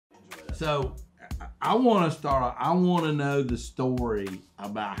So I want to start. I want to know the story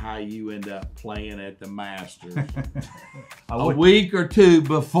about how you end up playing at the Masters. A week or two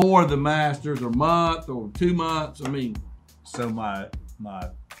before the Masters, or month or 2 months. I mean, so one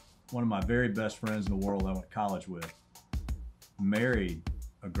of my very best friends in the world I went to college with married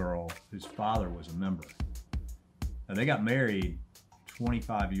a girl whose father was a member. And they got married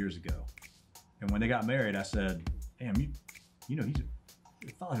 25 years ago. And when they got married, I said, "Damn, you know, he's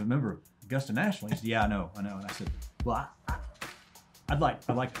a member of Augusta National." He said, "Yeah, I know." And I said, "Well, I'd like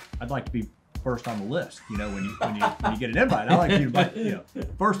to be first on the list. You know, when you get an invite, I like you to be,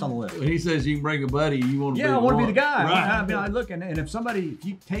 first on the list." He says you can bring a buddy. You want to? Yeah, I want to be the guy. Right. I mean, I look and if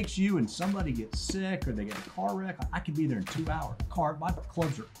he takes you and somebody gets sick or they get a car wreck, I could be there in 2 hours. My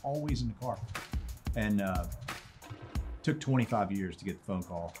clubs are always in the car, and took 25 years to get the phone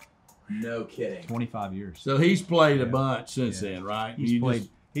call. No kidding. 25 years. So he's played a bunch since then, right?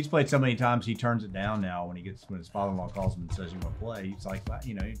 He's played so many times he turns it down now when his father-in-law calls him and says, "You want to play?" He's like,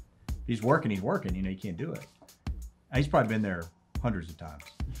 "You know, he's working. You know, he can't do it." He's probably been there hundreds of times.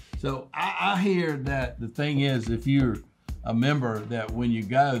 So I hear that the thing is, if you're a member, that when you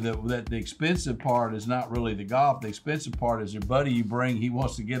go, that the expensive part is not really the golf. The expensive part is your buddy you bring. He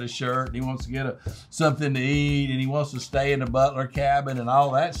wants to get a shirt, and he wants to get something to eat, and he wants to stay in the butler cabin, and all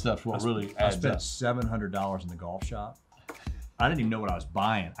that stuff's what really adds up. I spent $700 in the golf shop. I didn't even know what I was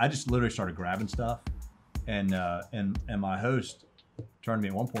buying. I just literally started grabbing stuff, and my host turned to me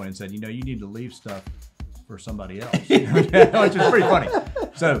at one point and said, "You know, you need to leave stuff for somebody else," which is pretty funny.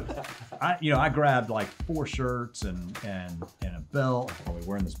 So I grabbed like 4 shirts and a belt. I'm probably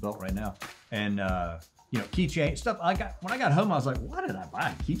wearing this belt right now, and keychain stuff. When I got home, I was like, "Why did I buy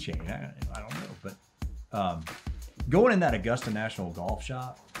a keychain?" I don't know, but going in that Augusta National golf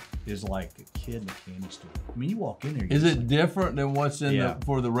shop is like a kid in a candy store. I mean, you walk in there. Is it different than what's in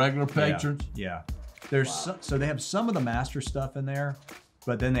for the regular patrons? Yeah. There's so they have some of the master stuff in there,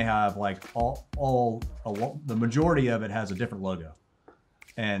 but then they have like the majority of it has a different logo,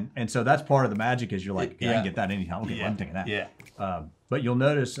 and so that's part of the magic. Is you're like, I can get that anytime. I'm taking that. Yeah. But you'll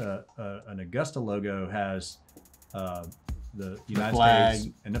notice an Augusta logo has the United States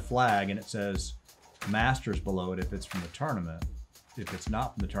and the flag, and it says Masters below it if it's from the tournament. If it's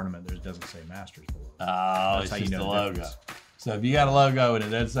not from the tournament, it doesn't say Masters below it. Oh, that's it's just the logo. Difference. So if you got a logo and it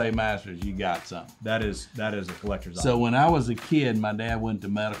doesn't say Masters, you got something. That is a collector's item. So when I was a kid, my dad went to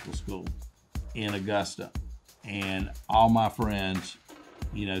medical school in Augusta, and all my friends,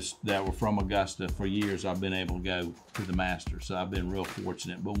 that were from Augusta for years, I've been able to go to the Masters. So I've been real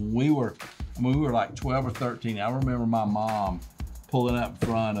fortunate. But when we were like 12 or 13, I remember my mom pulling up in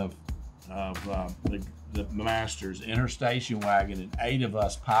front of the Masters in her station wagon, and 8 of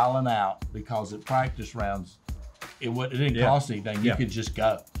us piling out because at practice rounds, it didn't cost anything. You could just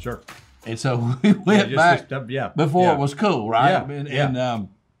go. Sure. And so we went back before it was cool, right?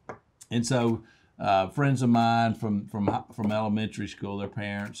 And so friends of mine from elementary school, their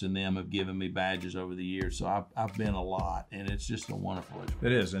parents and them have given me badges over the years. So I've been a lot, and it's just a wonderful experience.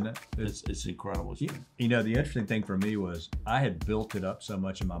 It is, isn't it? It's incredible. You know, the interesting thing for me was I had built it up so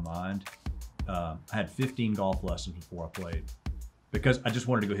much in my mind. I had 15 golf lessons before I played, because I just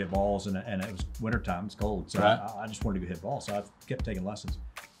wanted to go hit balls, and it was wintertime, it's cold, so I just wanted to go hit balls, so I kept taking lessons.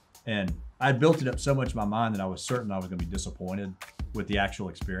 And I built it up so much in my mind that I was certain I was going to be disappointed with the actual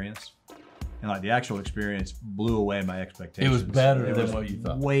experience. And like the actual experience blew away my expectations. It was better than what you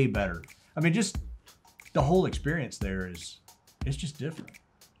thought. Way better. I mean, just the whole experience there it's just different.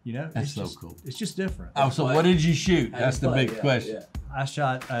 You know, that's so cool. It's just different. Oh, so what did you shoot? That's the big question. Yeah. I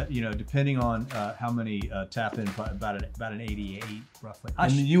shot, depending on how many tap in, about an 88 roughly.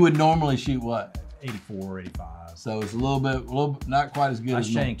 And you would normally shoot what? 84, 85. So it's a little bit, not quite as good as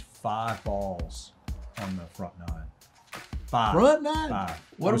I shanked 5 balls on the front 9. 5. Front 9? 5.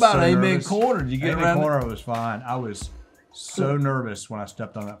 What about amen corner? Did you get around? Corner was fine. I was so nervous when I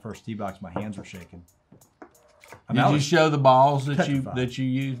stepped on that first tee box. My hands were shaking. Did you show the balls that you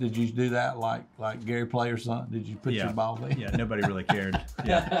used? Did you do that like Gary Player's son? Did you put your ball there? Yeah, nobody really cared.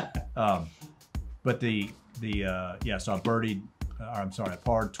 Yeah. But so I birdied. I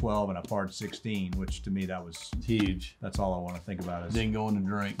parred 12 and I parred 16, which to me that was huge. That's all I want to think about is then going to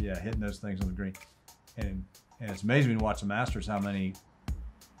drink. Yeah, hitting those things on the green, and it's amazing when you watch the Masters how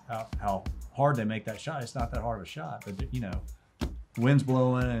hard they make that shot. It's not that hard of a shot, but wind's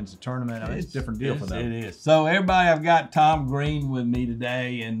blowing and it's a tournament. I mean, it's a different deal for them. It is. So everybody, I've got Tom Greene with me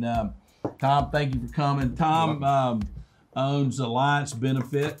today, and Tom, thank you for coming. Tom owns Alliance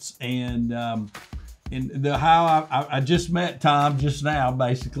Benefits, and I just met Tom just now,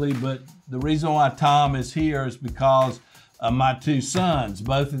 basically, but the reason why Tom is here is because my two sons.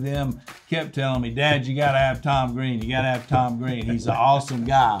 Both of them kept telling me, Dad, you got to have Tom Greene. You got to have Tom Greene. He's an awesome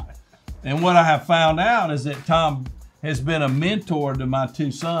guy. And what I have found out is that Tom has been a mentor to my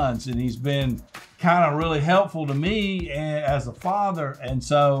two sons, and he's been kind of really helpful to me as a father. And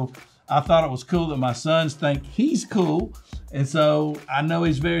so I thought it was cool that my sons think he's cool. And so I know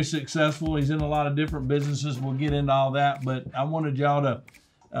he's very successful. He's in a lot of different businesses. We'll get into all that, but I wanted y'all to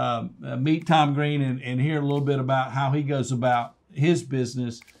meet Tom Greene and hear a little bit about how he goes about his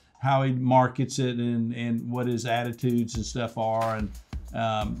business, how he markets it, and what his attitudes and stuff are,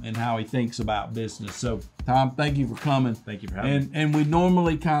 and how he thinks about business. So, Tom, thank you for coming. Thank you for having me. And we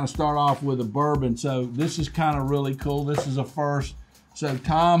normally kind of start off with a bourbon, so this is kind of really cool. This is a first. So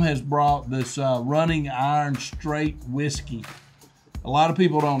Tom has brought this Running Iron Straight whiskey. A lot of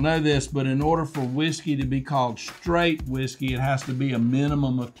people don't know this, but in order for whiskey to be called straight whiskey, it has to be a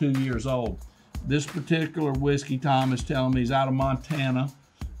minimum of 2 years old. This particular whiskey, Tom is telling me, is out of Montana,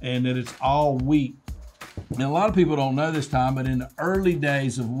 and that it's all wheat. And a lot of people don't know this, Tom, but in the early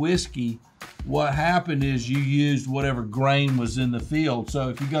days of whiskey, what happened is you used whatever grain was in the field. So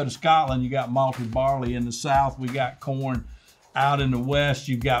if you go to Scotland, you got malted barley. In the South, we got corn. Out in the West,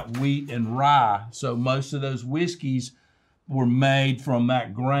 you've got wheat and rye. So most of those whiskeys were made from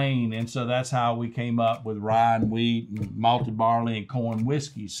that grain. And so that's how we came up with rye and wheat and malted barley and corn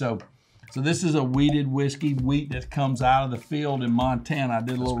whiskey. So this is a wheated whiskey, wheat that comes out of the field in Montana. I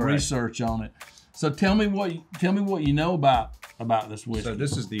did a little research on it. So tell me what you know about this whiskey. So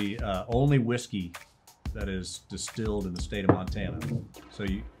this is the only whiskey that is distilled in the state of Montana.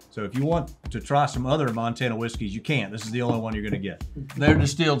 So if you want to try some other Montana whiskeys, you can't. This is the only one you're going to get. They're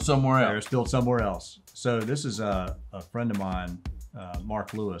distilled somewhere else. They're distilled somewhere else. So this is a friend of mine,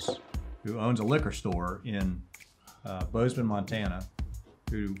 Mark Lewis, who owns a liquor store in Bozeman, Montana,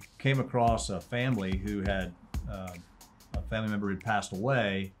 who came across a family who had a family member who had passed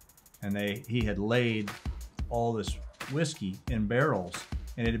away, and he had laid all this whiskey in barrels,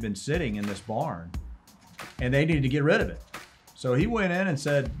 and it had been sitting in this barn, and they needed to get rid of it. So he went in and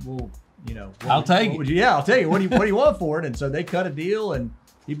said, well, you know, I'll take it. Yeah, I'll tell you. What do you want for it? And so they cut a deal, and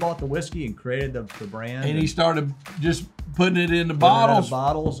he bought the whiskey and created the brand. And he started just putting it in the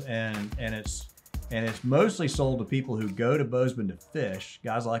bottles. And it's mostly sold to people who go to Bozeman to fish,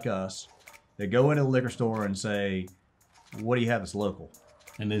 guys like us, that go into the liquor store and say, what do you have that's local?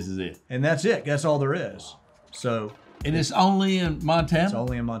 And this is it. And that's it. That's all there is. So. And it's only in Montana? It's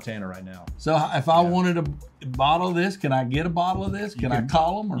only in Montana right now. So if I wanted a bottle of this, can I get a bottle of this? Can I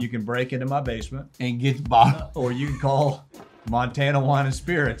call them? You can break into my basement. And get the bottle. Or you can call Montana Wine and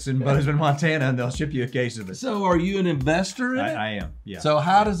Spirits in Bozeman, Montana, and they'll ship you a case of it. So are you an investor in it? I am, yeah. So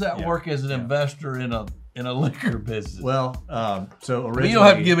how does that work as an investor in a liquor business? Well, so originally... You don't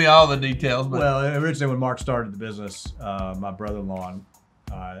have to give me all the details. But well, originally when Mark started the business, my brother-in-law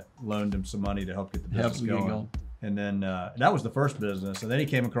loaned him some money to help get the business going. And then that was the first business. And then he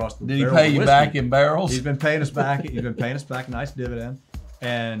came across the barrels. Did he pay you back in barrels? He's been paying us back. He's been paying us back a nice dividend.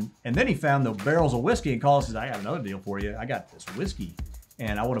 And then he found the barrels of whiskey and called and says, I got another deal for you. I got this whiskey,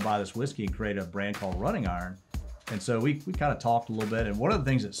 and I want to buy this whiskey and create a brand called Running Iron. And so we kind of talked a little bit. And one of the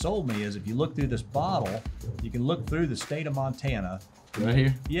things that sold me is if you look through this bottle, you can look through the state of Montana. Right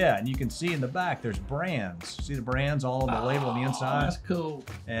here? Yeah, and you can see in the back there's brands. See the brands all on the label on the inside? That's cool.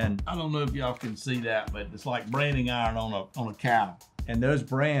 And I don't know if y'all can see that, but it's like branding iron on a cow. And those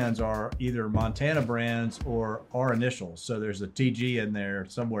brands are either Montana brands or our initials. So there's a TG in there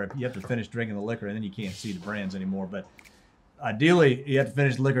somewhere. You have to finish drinking the liquor, and then you can't see the brands anymore. But ideally, you have to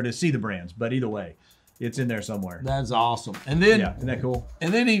finish the liquor to see the brands. But either way, it's in there somewhere. That's awesome. And then, yeah, isn't that cool?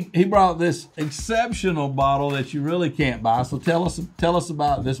 And then he brought this exceptional bottle that you really can't buy. So tell us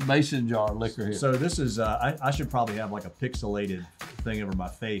about this mason jar liquor here. So this is I should probably have like a pixelated thing over my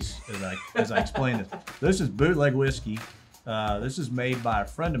face as I explain this. This is bootleg whiskey. This is made by a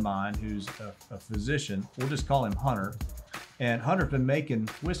friend of mine who's a physician. We'll just call him Hunter. And Hunter's been making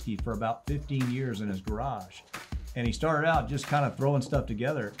whiskey for about 15 years in his garage. And he started out just kind of throwing stuff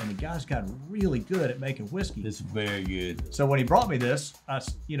together, and the guy's gotten really good at making whiskey. It's very good. So when he brought me this, I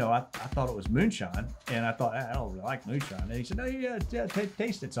thought it was moonshine, and I thought, I don't really like moonshine. And he said, no, yeah,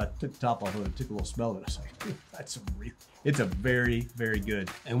 taste it. So I took the top off of it, took a little smell of it. I was like, it's a very, very good.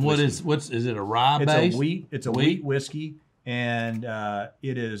 And is it a rye base? It's a wheat whiskey, and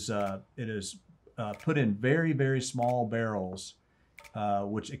it is put in very, very small barrels,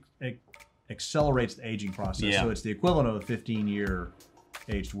 which accelerates the aging process. Yeah. So it's the equivalent of a 15-year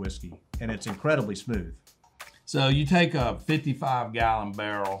aged whiskey, and it's incredibly smooth. So you take a 55-gallon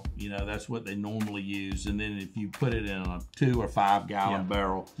barrel, you know, that's what they normally use. And then if you put it in a 2 or 5 gallon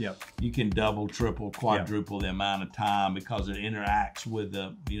barrel, you can double, triple, quadruple the amount of time because it interacts with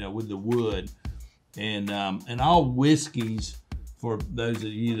the, you know, with the wood. And all whiskeys, for those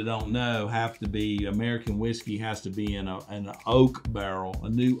of you that don't know, have to be, American whiskey has to be in an oak barrel, a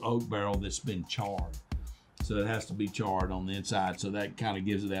new oak barrel that's been charred. So it has to be charred on the inside, so that kind of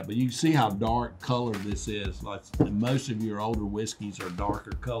gives it that. But you can see how dark colored this is. Like most of your older whiskeys are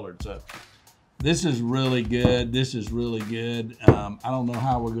darker colored. So this is really good. This is really good. I don't know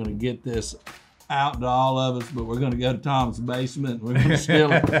how we're going to get this out to all of us, but we're going to go to Tom's basement. We're going to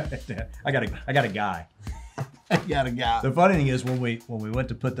steal it. I got a guy. I got a guy. The funny thing is, when we went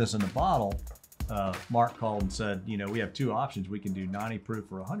to put this in the bottle, Mark called and said, you know, we have 2 options. We can do 90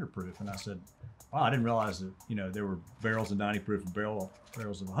 proof or 100 proof. And I said, wow, I didn't realize that, you know, there were barrels of 90 proof and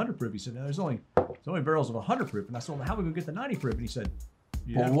barrels of 100 proof. He said, no, there's only barrels of 100 proof. And I said, well, how are we going to get the 90 proof? And he said,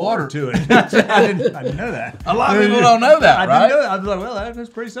 pour water to it. I didn't know that. A lot of people don't know that, right? I didn't know that. I was like, well, that's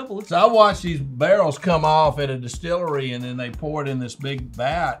pretty simple. So I watch these barrels come off at a distillery, and then they pour it in this big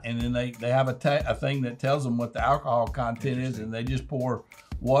vat, and then they have a thing that tells them what the alcohol content is, and they just pour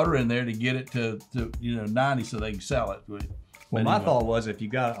water in there to get it to you know, 90 so they can sell it. Well, my thought was, if you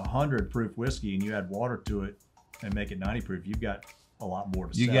got 100 proof whiskey and you add water to it and make it 90 proof, you've got a lot more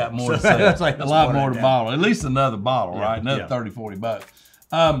to sell. You got more to sell. That's like a lot more to bottle. At least another bottle, right? Another 30, 40 bucks.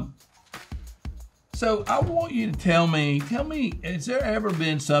 So I want you to tell me, has there ever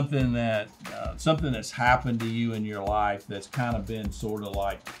been something that something that's happened to you in your life that's kind of been sort of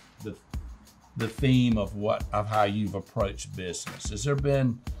like the theme of how you've approached business? Has there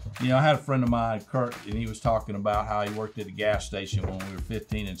been, you know, I had a friend of mine, Kurt, and he was talking about how he worked at a gas station when we were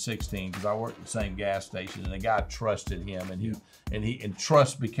 15 and 16, because I worked at the same gas station, and the guy trusted him, and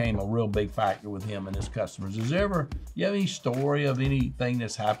trust became a real big factor with him and his customers. You have any story of anything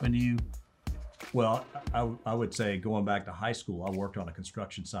that's happened to you? Well, I would say, going back to high school, I worked on a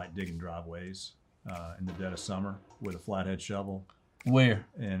construction site digging driveways in the dead of summer with a flathead shovel. Where?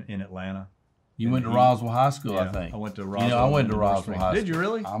 In Atlanta. You went to Roswell High School, I think. I went to Roswell. You know, I went to Roswell High School. Did you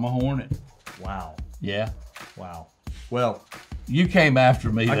really? I'm a Hornet. Wow. Yeah. Wow. Well, you came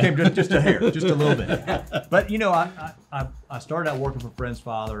after me. I came just a hair, just a little bit. But you know, I started out working for a friend's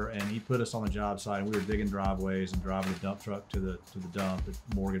father, and he put us on the job site, and we were digging driveways and driving a dump truck to the dump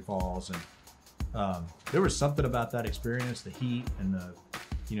at Morgan Falls, and there was something about that experience, the heat and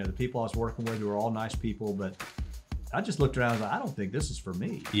the people I was working with, who were all nice people, but I just looked around and was like, I don't think this is for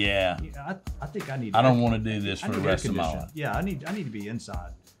me. Yeah. I think I need. I don't want to do this for the rest of my life. Yeah, I need to be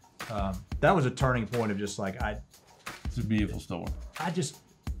inside. That was a turning point of just like It's a beautiful story.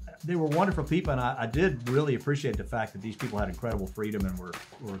 They were wonderful people, and I did really appreciate the fact that these people had incredible freedom and were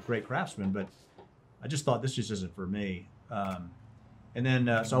great craftsmen. But I just thought, this just isn't for me. And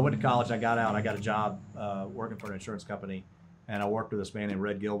then so I went to college. I got out. I got a job working for an insurance company, and I worked with this man named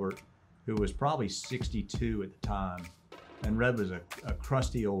Red Gilbert, who was probably 62 at the time. And Red was a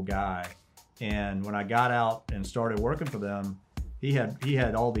crusty old guy. And when I got out and started working for them, he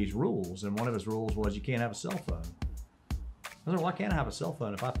had all these rules. And one of his rules was, you can't have a cell phone. I said, well, why can't I have a cell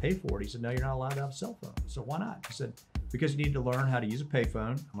phone if I pay for it? He said, no, you're not allowed to have a cell phone. So why not? He said, because you need to learn how to use a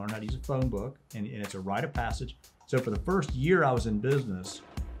payphone, learn how to use a phone book, and it's a rite of passage. So for the first year I was in business,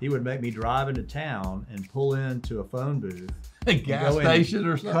 he would make me drive into town and pull into a phone booth. A gas station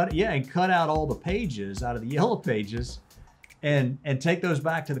or something? And cut out all the pages out of the yellow pages and take those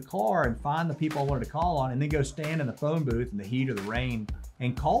back to the car and find the people I wanted to call on, and then go stand in the phone booth in the heat or the rain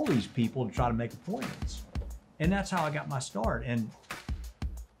and call these people to try to make appointments. And that's how I got my start. And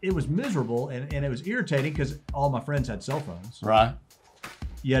it was miserable and it was irritating because all my friends had cell phones. Right.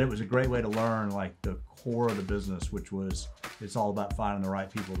 Yet it was a great way to learn like the core of the business, which was, it's all about finding the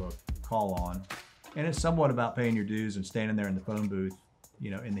right people to call on. And it's somewhat about paying your dues and standing there in the phone booth,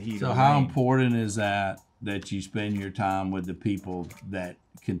 you know, in the heat. So how important is that you spend your time with the people that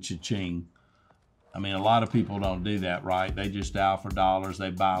can cha-ching? I mean, a lot of people don't do that, right? They just dial for dollars,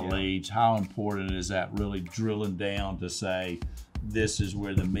 they buy leads. How important is that, really drilling down to say, this is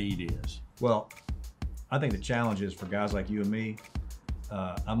where the meat is? Well, I think the challenge is for guys like you and me.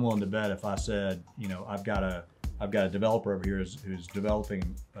 I'm willing to bet if I said, you know, I've got a developer over here who's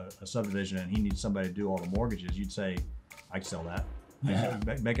developing a subdivision and he needs somebody to do all the mortgages, you'd say, I can sell that. Yeah.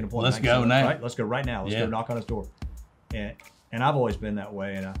 Make an appointment. Let's go now. Right? Let's go right now. Let's go knock on his door. And I've always been that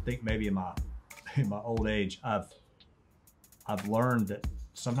way. And I think maybe in my old age, I've learned that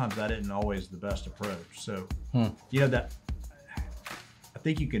sometimes that isn't always the best approach. So, you know, that I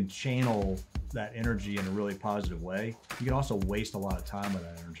think you can channel that energy in a really positive way. You can also waste a lot of time with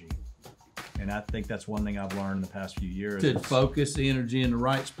that energy. And I think that's one thing I've learned in the past few years. To focus the energy in the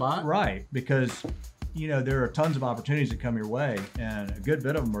right spot. Right, because there are tons of opportunities that come your way, and a good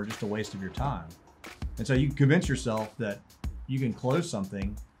bit of them are just a waste of your time. And so you can convince yourself that you can close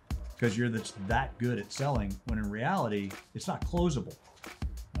something because you're that good at selling, when in reality, it's not closable,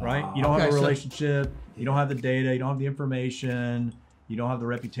 right? You don't have a relationship, you don't have the data, you don't have the information, you don't have the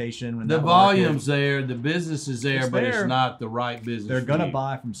reputation. The volume's there, the business is there, but it's not the right business. They're going to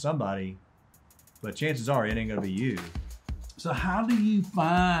buy from somebody, but chances are it ain't going to be you. So how do you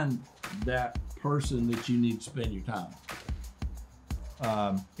find that person that you need to spend your time?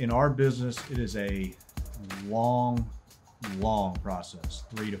 In our business, it is a long process,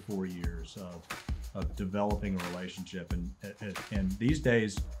 3 to 4 years of developing a relationship. And these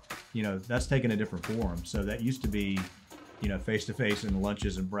days, that's taken a different form. So that used to be, face-to-face and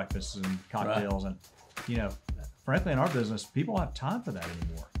lunches and breakfasts and cocktails. Right. And, frankly, in our business, people don't have time for that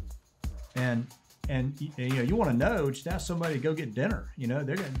anymore. And you want to know, just ask somebody to go get dinner.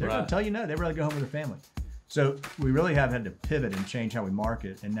 They're going to tell you no. They'd rather go home with their family. So we really have had to pivot and change how we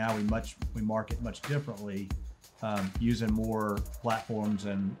market. And now we market much differently, using more platforms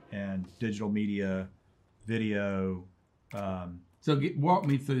and digital media, video. So walk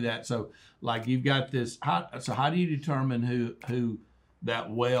me through that. So like you've got this, how do you determine who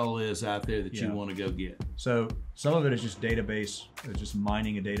that well is out there that you want to go get? So some of it is just database, it's just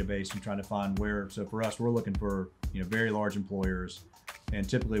mining a database and trying to find where. So for us, we're looking for very large employers, and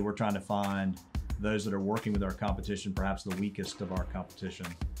typically we're trying to find those that are working with our competition, perhaps the weakest of our competition,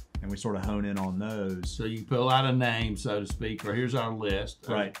 and we sort of hone in on those. So you pull out a name, so to speak, or here's our list,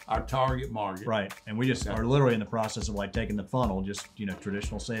 right? Our target market, right? And we just are literally in the process of like taking the funnel, just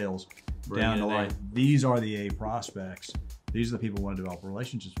traditional sales, down to like these are the A prospects. These are the people we want to develop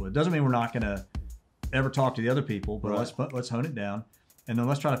relationships with. It doesn't mean we're not going to ever talk to the other people, but let's hone it down, and then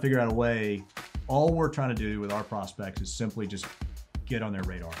let's try to figure out a way. All we're trying to do with our prospects is simply just get on their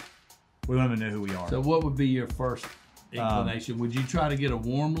radar. We want them to know who we are. So what would be your first inclination? Would you try to get a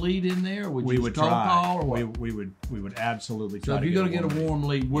warm lead in there? We would try. Or what? We would absolutely try. So if you're going to get a warm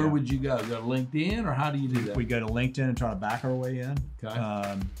lead, where would you go? Go to LinkedIn, or how do you do that? We'd go to LinkedIn and try to back our way in.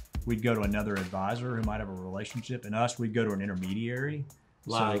 Okay. We'd go to another advisor who might have a relationship, and we'd go to an intermediary.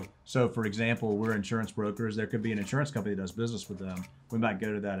 So for example, we're insurance brokers. There could be an insurance company that does business with them. We might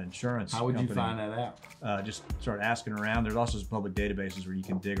go to that insurance company. How would you find that out? Just start asking around. There's also some public databases where you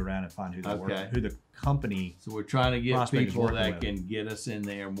can dig around and find who the company. So we're trying to get people that can get us in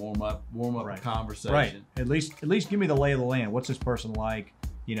there, warm up a conversation. Right. At least give me the lay of the land. What's this person like?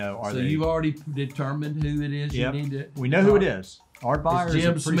 You've already determined who it is. Yep. You need to. We know who it is. Our buyer is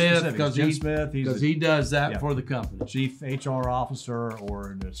Jim Smith, because he does that for the company. Chief HR officer,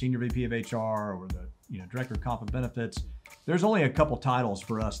 or the senior VP of HR, or the director of comp and benefits. There's only a couple titles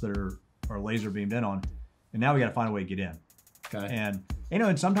for us that are laser beamed in on, and now we got to find a way to get in. Okay.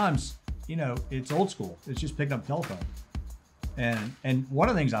 And sometimes it's old school. It's just picking up the telephone. And one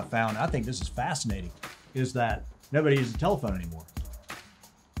of the things I found, I think this is fascinating, is that nobody uses the telephone anymore.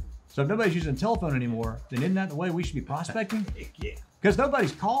 So if nobody's using the telephone anymore, then isn't that the way we should be prospecting? Yeah. Because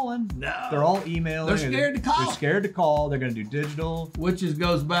nobody's calling. No. They're all emailing. They're scared to call. They're scared to call. They're going to do digital. Which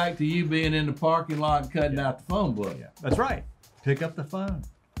goes back to you being in the parking lot and cutting out the phone book. Yeah, that's right. Pick up the phone.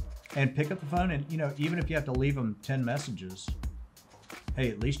 And even if you have to leave them 10 messages, hey,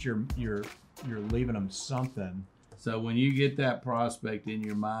 at least you're leaving them something. So when you get that prospect in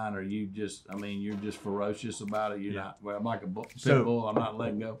your mind, you're just ferocious about it. You're not, I'm like a pit bull, I'm not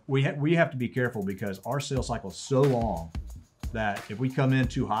letting go. We have to be careful, because our sales cycle is so long that if we come in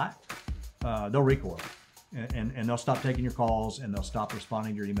too hot, they'll recoil. And they'll stop taking your calls, and they'll stop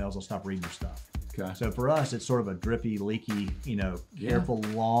responding to your emails, they'll stop reading your stuff. Okay. So for us, it's sort of a drippy, leaky, careful,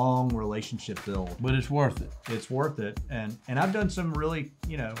 long relationship build. But it's worth it. It's worth it. And I've done some really,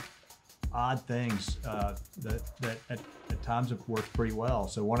 odd things that at times have worked pretty well.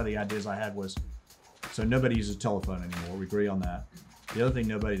 So one of the ideas I had was, so nobody uses telephone anymore. We agree on that. The other thing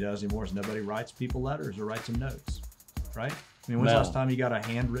nobody does anymore is nobody writes people letters or writes them notes, right? I mean, when's the last time you got a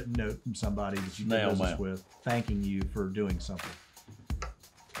handwritten note from somebody that you did business with thanking you for doing something?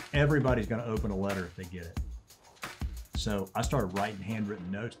 Everybody's going to open a letter if they get it. So I started writing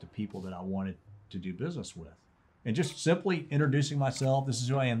handwritten notes to people that I wanted to do business with. And just simply introducing myself. This is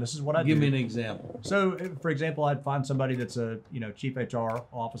who I am. This is what I do. Give me an example. So, for example, I'd find somebody that's a chief HR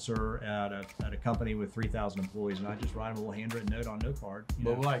officer at a company with 3,000 employees, and I just write them a little handwritten note on a note card.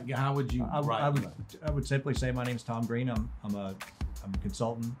 But how would you write? I would simply say, my name's Tom Greene. I'm a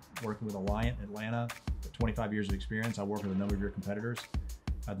consultant working with Alliant Atlanta. 25 years of experience. I work with a number of your competitors.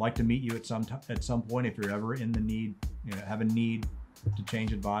 I'd like to meet you at some point if you're ever in the need, have a need to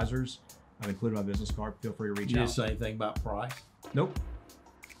change advisors. I've included my business card. Feel free to reach You out. didn't say anything about price? Nope.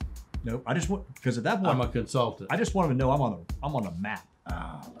 I just want, because at that point, I'm a consultant. I just want them to know I'm on the map.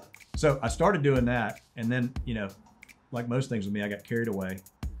 So I started doing that, and then like most things with me, I got carried away.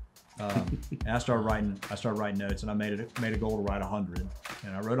 And I started writing notes, and I made a goal to write 100,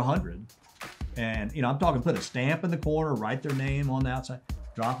 and I wrote 100. And I'm talking, put a stamp in the corner, write their name on the outside,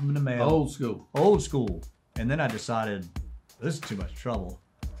 drop them in the mail. Old school. And then I decided this is too much trouble,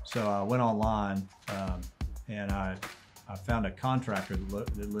 so I went online and I found a contractor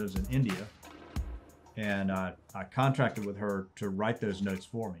that lives in India, and I contracted with her to write those notes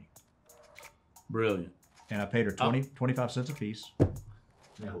for me. Brilliant. And I paid her 25 cents a piece.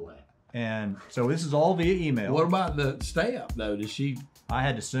 No way. And so this is all via email. What about the stamp though? Did she? I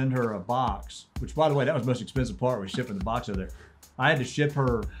had to send her a box, which, by the way, that was the most expensive part, was shipping the box over there. I had to ship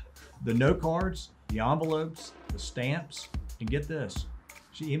her the note cards, the envelopes, the stamps, and get this.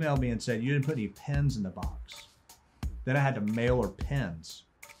 She emailed me and said, you didn't put any pens in the box. Then I had to mail her pens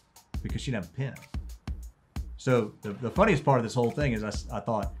because she didn't have a pen. So the funniest part of this whole thing is I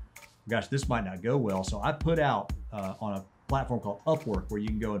thought, gosh, this might not go well. So I put out on a platform called Upwork, where you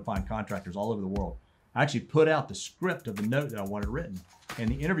can go and find contractors all over the world. I actually put out the script of the note that I wanted written. And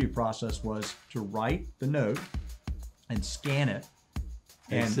the interview process was to write the note and scan it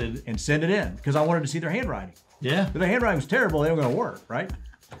and send it in, because I wanted to see their handwriting. Yeah. If their handwriting was terrible, they weren't going to work, right?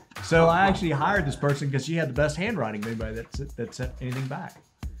 So I actually hired this person because she had the best handwriting of anybody that sent anything back.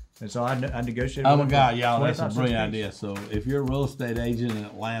 And so I negotiated. Oh my God, y'all, that's a brilliant idea. So if you're a real estate agent in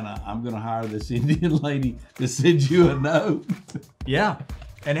Atlanta, I'm going to hire this Indian lady to send you a note. Yeah.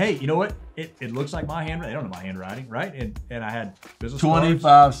 And hey, you know what? It looks like my handwriting. They don't know my handwriting, right? And I had business 25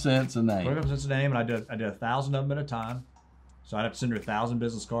 cards, cents a name. 25 cents a name, and I did 1,000 of them at a time. So I'd have to send her 1,000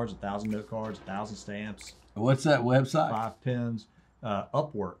 business cards, 1,000 note cards, 1,000 stamps. What's that website? 5 pens.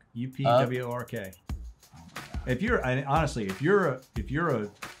 Upwork. UPWORK. If you're a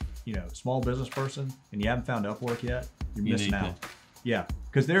small business person and you haven't found Upwork yet, you're missing out. Yeah,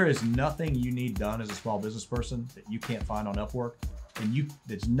 because there is nothing you need done as a small business person that you can't find on Upwork, and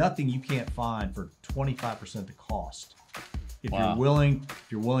there's nothing you can't find for 25% the cost if you're willing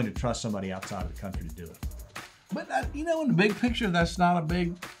to trust somebody outside of the country to do it. But in the big picture, that's not a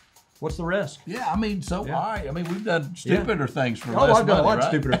big. What's the risk? Yeah, I mean, all right. I mean, we've done stupider things for less I've done money, a lot of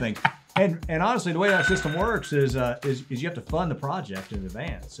right? stupider things. And honestly, the way that system works is you have to fund the project in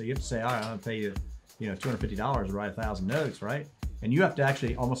advance. So you have to say, all right, I'm gonna pay you, $250 to write 1,000 notes, right? And you have to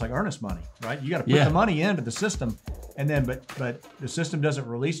actually almost like earnest money, right? You got to put the money into the system, and then but the system doesn't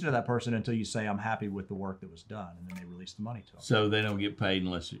release it to that person until you say, I'm happy with the work that was done, and then they release the money to them. So they don't get paid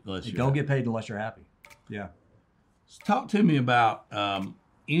unless you don't get paid unless you're happy. Yeah. So talk to me about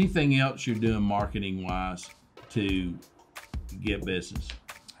anything else you're doing marketing wise to get business.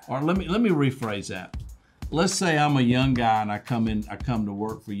 Or let me rephrase that. Let's say I'm a young guy and I come to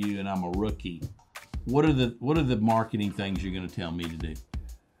work for you and I'm a rookie. What are the marketing things you're going to tell me to do?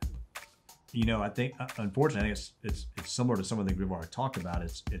 I think unfortunately it's similar to some of the things we've already talked about.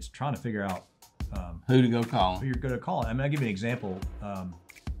 It's trying to figure out who to go call. Who you're going to call. I mean, I'll give you an example. Our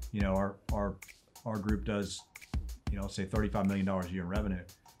group does, let's say $35 million a year in revenue.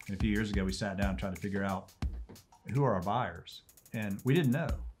 And a few years ago, we sat down and tried to figure out who are our buyers, and we didn't know.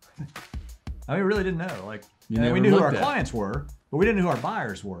 I mean, we really didn't know. Like, we knew who our clients were, but we didn't know who our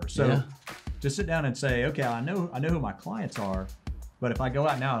buyers were. So just sit down and say, okay, I know who my clients are, but if I go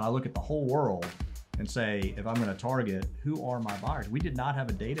out now and I look at the whole world and say, if I'm going to target, who are my buyers? We did not have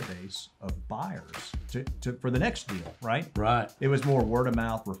a database of buyers for the next deal, right? Right. It was more word of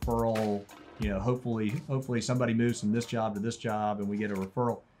mouth, referral. Hopefully somebody moves from this job to this job and we get a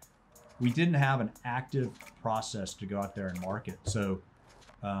referral. We didn't have an active process to go out there and market. So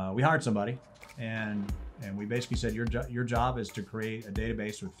we hired somebody, and we basically said, your job is to create a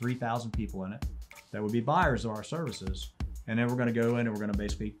database with 3,000 people in it that would be buyers of our services. And then we're going to go in and we're going to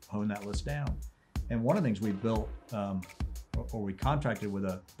basically hone that list down. And one of the things we built, or we contracted with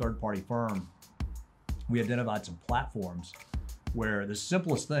a third-party firm, we identified some platforms where the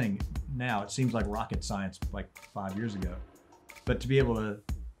simplest thing now, it seems like rocket science like 5 years ago, but to be able to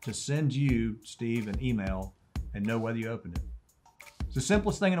send you, Steve, an email and know whether you opened it. It's the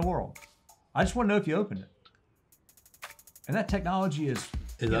simplest thing in the world. I just want to know if you opened it. And that technology is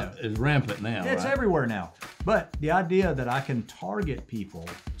rampant now. It's everywhere now. But the idea that I can target people,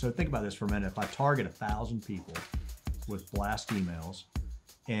 so think about this for a minute. If I target 1,000 people with blast emails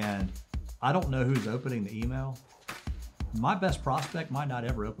and I don't know who's opening the email, my best prospect might not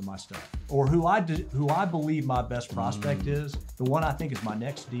ever open my stuff. Or who I believe my best prospect is, the one I think is my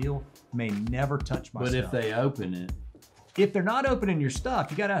next deal, may never touch my stuff. But if they open it, if they're not opening your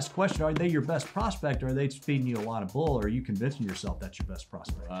stuff, you got to ask the question: are they your best prospect, or are they feeding you a lot of bull, or are you convincing yourself that's your best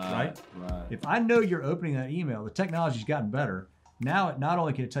prospect? Right. If I know you're opening that email, the technology's gotten better. Now it not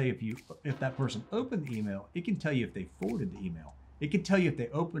only can it tell you if that person opened the email, it can tell you if they forwarded the email. It can tell you if they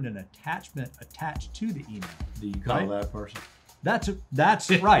opened an attachment attached to the email. Do you call that person? That's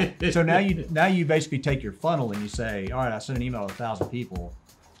right. So now you basically take your funnel and you say, all right, I sent an email to 1,000 people.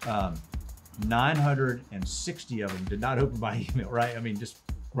 960 of them did not open my email, right? I mean, just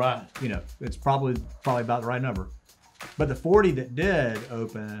right. It's probably about the right number. But the 40 that did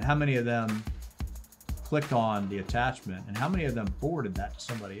open, and how many of them clicked on the attachment, and how many of them forwarded that to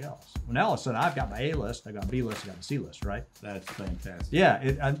somebody else? Well, now all of a sudden I've got my A list, I got B list, I got the C list, right? That's fantastic. Yeah,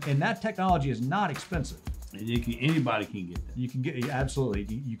 and that technology is not expensive. And anybody can get that. You can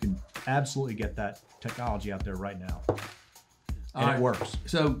absolutely get that technology out there right now, and it works.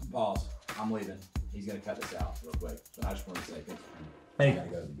 So, boss, I'm leaving. He's gonna cut this out real quick. So I just want to say thanks. Hey. I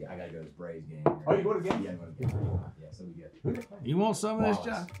gotta go to this Braves game. Oh, you going to the game? Yeah, I'm going to the game. Yeah, so we get. you want some of this,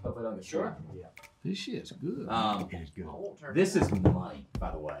 John? Hopefully, I'll get sure. Yeah. This shit's good. It's good. This is money,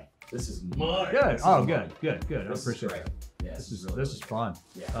 by the way. This is money. Good. This Oh, is good, money. good, good. I This is appreciate great. it. Yeah, This is really fun.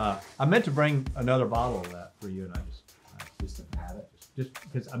 Yeah. I meant to bring another bottle of that for you, and I Just to have it. just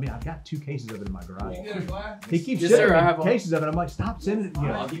because I've got 2 cases of it in my garage. You get a glass? He keeps Yes, sending sir, I me have one. cases of it. I'm like, stop sending it.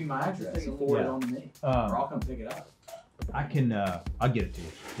 I'll give you my address. You forward it on to me. Or I'll come pick it up. I can. I'll get it to you.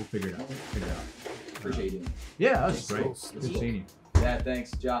 We'll figure it out. Appreciate it. Yeah, that's great. Cool. Good seeing you. Yeah,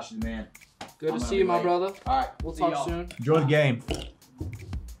 thanks. Josh is the man. Good I'm to gonna see you, be my late. brother. All right. We'll see talk y'all. soon. Enjoy the game.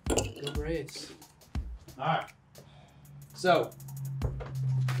 Go Braves. All right. So,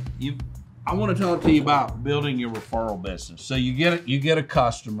 I want to talk to you about building your referral business. So you get a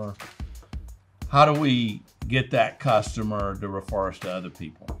customer. How do we get that customer to refer us to other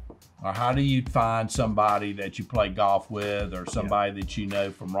people? Or how do you find somebody that you play golf with, or somebody that you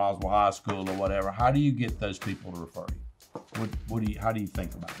know from Roswell High School or whatever? How do you get those people to refer you? How do you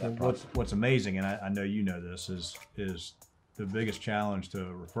think about that process? What's amazing, and I know you know this, is the biggest challenge to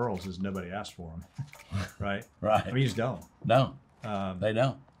referrals is nobody asks for them, right? Right. I mean, you just don't. No, they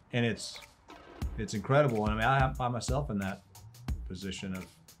don't. And it's incredible. And I find myself in that position of,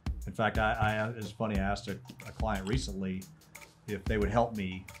 in fact, it's funny. I asked a client recently if they would help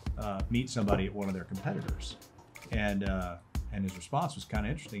me meet somebody at one of their competitors, and his response was kind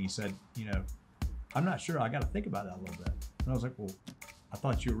of interesting. He said, I'm not sure. I got to think about that a little bit. And I was like, well, I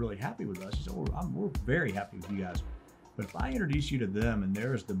thought you were really happy with us. He said, well, we're very happy with you guys. But if I introduce you to them and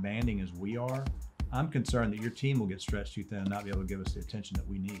they're as demanding as we are, I'm concerned that your team will get stretched too thin and not be able to give us the attention that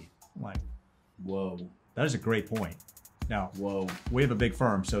we need. I'm like, whoa, that is a great point. Now, whoa, we have a big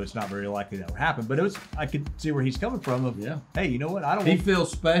firm, so it's not very likely that would happen. But I could see where he's coming from. Hey, you know what? He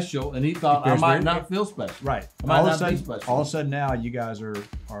feels special, and he thought I might not feel special. Right. I might not be special. All of a sudden now, you guys are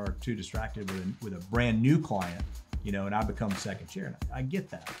too distracted with a brand new client, and I become second chair. And I get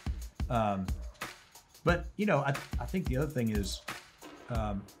that. But I think the other thing is,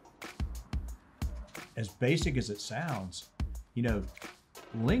 as basic as it sounds,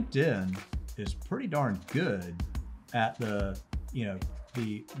 LinkedIn is pretty darn good at the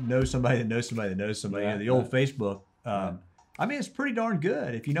know somebody that knows somebody that knows somebody. Yeah, the old Facebook. I mean, it's pretty darn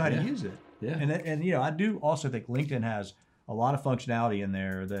good if you know how to use it. Yeah. And I do also think LinkedIn has a lot of functionality in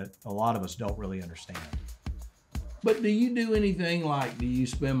there that a lot of us don't really understand. But do you do anything do you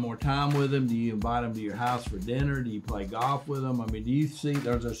spend more time with them? Do you invite them to your house for dinner? Do you play golf with them? I mean, do you see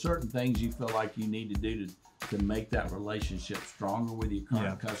there's certain things you feel like you need to do to make that relationship stronger with your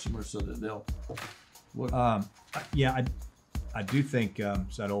current customers so that they'll? I do think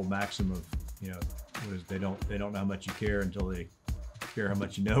it's that old maxim of what is they don't know how much you care until they care how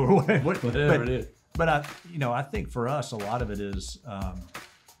much you know or whatever it is. But I think for us a lot of it is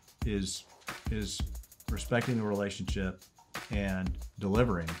respecting the relationship and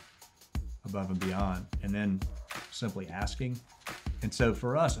delivering above and beyond, and then simply asking. And so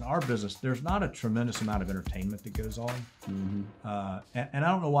for us in our business, there's not a tremendous amount of entertainment that goes on. Mm-hmm. And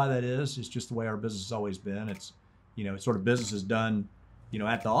I don't know why that is. It's just the way our business has always been. It's, it's sort of business is done,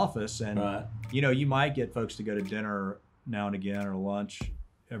 at the office. And, right. You might get folks to go to dinner now and again or lunch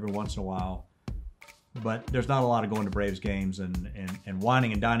every once in a while. But there's not a lot of going to Braves games and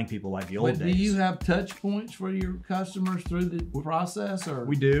whining and dining people like the old days. Do you have touch points for your customers through the process? Or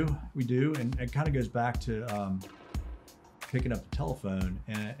We do. And it kind of goes back to picking up the telephone.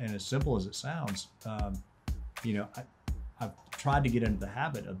 And as simple as it sounds, I've tried to get into the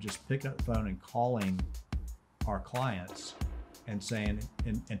habit of just picking up the phone and calling our clients and saying,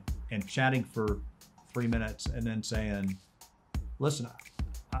 and chatting for 3 minutes and then saying, listen,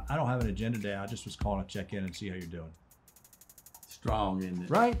 I don't have an agenda today. I just was calling to check in and see how you're doing. strong, isn't it?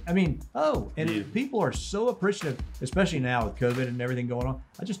 Right? I mean, and Yeah. people are so appreciative, especially now with COVID and everything going on.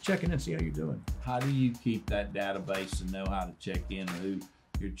 I just check in and see how you're doing. How do you keep that database and know how to check in or who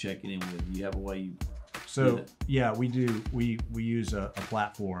you're checking in with? You have a way you So Yeah. yeah, we do. We use a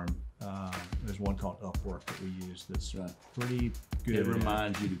platform. There's one called Upwork that we use that's Right. pretty good. It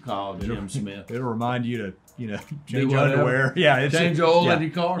reminds you to call Jim Smith. It'll remind you to, change whatever. underwear. Yeah, it's, Change oil yeah, in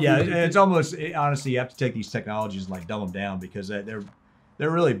your car. Yeah, it's almost honestly, you have to take these technologies and like dumb them down because they're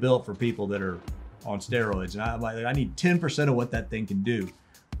really built for people that are on steroids. And I'm like, I need 10% of what that thing can do.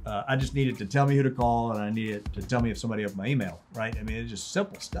 I just need it to tell me who to call, and I need it to tell me if somebody opened my email. Right? I mean, it's just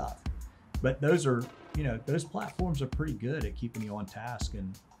simple stuff. But those are, those platforms are pretty good at keeping you on task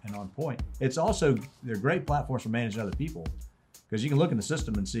and on point. It's also, they're great platforms for managing other people because you can look in the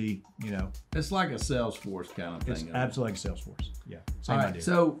system and see, It's like a Salesforce kind of thing. it's isn't it? absolutely like Salesforce. Yeah, same All right, idea.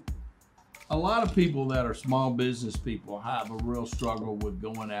 so a lot of people that are small business people have a real struggle with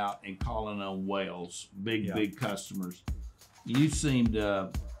going out and calling on whales, big customers. You seem to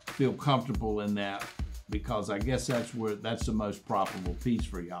feel comfortable in that because I guess that's the most profitable piece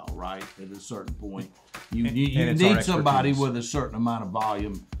for y'all, right? At a certain point, you And it's our need somebody expertise. with a certain amount of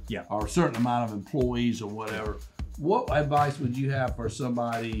volume, Yeah. or a certain amount of employees or whatever. What advice would you have for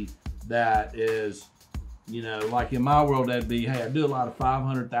somebody that is, like in my world, that'd be, hey, I do a lot of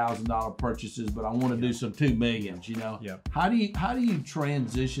 $500,000 purchases, but I want to do some $2 million. Yeah. How do you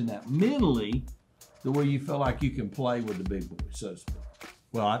transition that mentally to where you feel like you can play with the big boys, so to speak?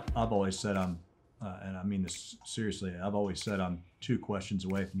 Well, I've always said and I mean this seriously, I've always said I'm 2 questions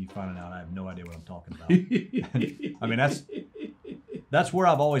away from you finding out I have no idea what I'm talking about. I mean, that's where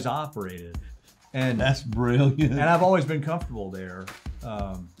I've always operated. And That's brilliant. and I've always been comfortable there.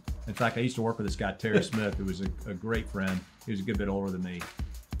 In fact, I used to work with this guy, Terry Smith, who was a great friend. He was a good bit older than me.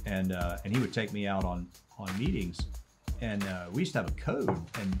 And he would take me out on meetings. And we used to have a code,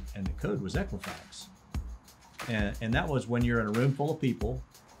 and the code was Equifax. And that was when you're in a room full of people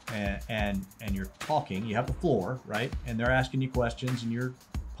and you're talking, you have the floor, right? And they're asking you questions and you're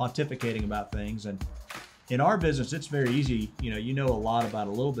pontificating about things. And in our business, it's very easy. You know a lot about a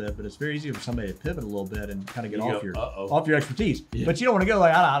little bit, but it's very easy for somebody to pivot a little bit and kind of get You off go, off your expertise. Yeah. But you don't want to go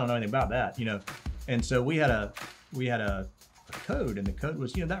like, I don't know anything about that, And so we had a code, and the code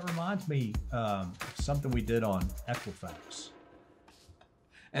was, that reminds me of something we did on Equifax.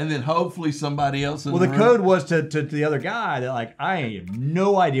 And then hopefully somebody else in Well, the the room. code was to the other guy that like, I have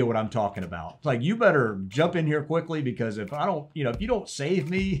no idea what I'm talking about. It's like, you better jump in here quickly because if I don't, if you don't save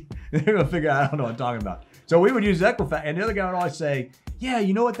me, they're gonna figure out I don't know what I'm talking about. So we would use Equifax, and the other guy would always say, yeah,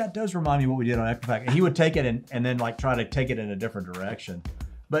 you know what, that does remind me of what we did on Equifax. And he would take it and then like try to take it in a different direction.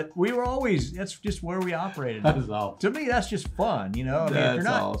 But we were always, that's just where we operated. That is awesome. To me, that's just fun, I mean, if That's you're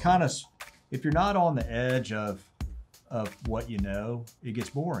not awesome. if you're not on the edge of what it gets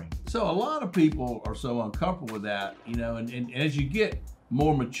boring. So a lot of people are so uncomfortable with that, and as you get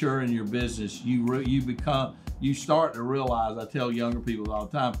more mature in your business, you start to realize, I tell younger people all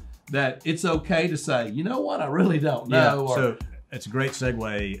the time, that it's okay to say, you know what, I really don't know. Yeah, so it's a great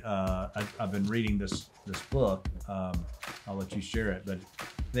segue. I've been reading this book. I'll let you share it, but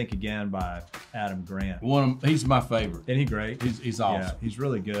Think Again by Adam Grant. He's my favorite. Isn't he great? He's awesome. Yeah, he's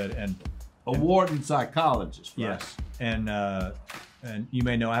really good. And Award-winning psychologist. Right? yes, and you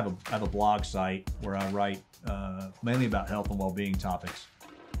may know I have a blog site where I write mainly about health and well-being topics,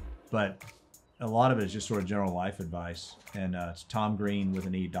 but a lot of it is just sort of general life advice. And it's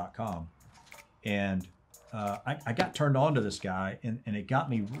tomgreene.com. And I got turned on to this guy, and it got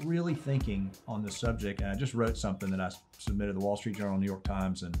me really thinking on this subject. And I just wrote something that I submitted to the Wall Street Journal, New York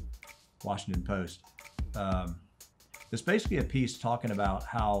Times, and Washington Post. It's basically a piece talking about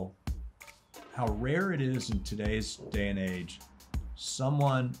how rare it is in today's day and age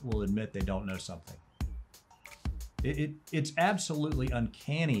someone will admit they don't know something. It's absolutely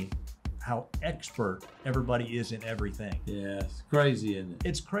uncanny how expert everybody is in everything. Yeah, it's crazy, isn't it?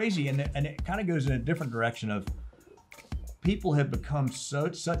 It's crazy, and it kind of goes in a different direction of people have become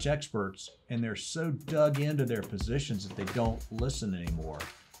such experts, and they're so dug into their positions that they don't listen anymore.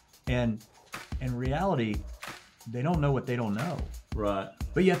 And in reality, they don't know what they don't know. Right,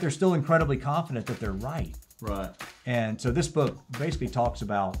 But yet they're still incredibly confident that they're right. right. And so this book basically talks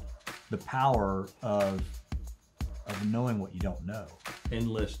about the power of knowing what you don't know And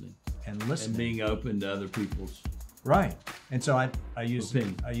listening. and listening. And being open to other people's. Right. And so I used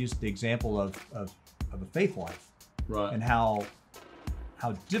Opinion. the example of a faith life Right. and how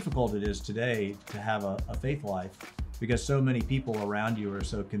difficult it is today to have a faith life because so many people around you are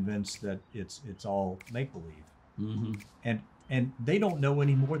so convinced that it's all make believe. Mm-hmm. and they don't know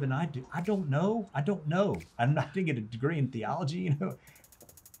any more than I do. I don't know. I'm not going to get a degree in theology, you know,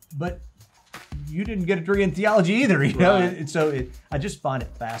 but you didn't get a degree in theology either, you know. Right. And so I just find it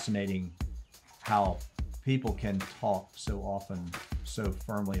fascinating how people can talk so often, so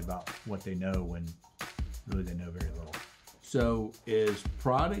firmly about what they know when really they know very little. So is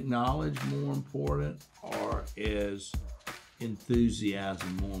product knowledge more important, or is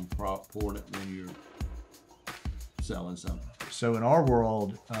enthusiasm more important when you're selling something? So in our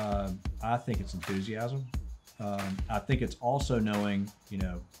world, I think it's enthusiasm. I think it's also knowing, you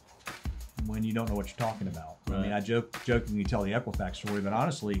know, when you don't know what you're talking about. Right. I mean, I jokingly tell the Equifax story, but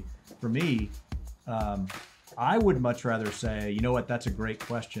honestly, for me, I would much rather say, you know what, that's a great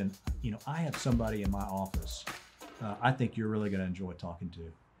question. You know, I have somebody in my office I think you're really going to enjoy talking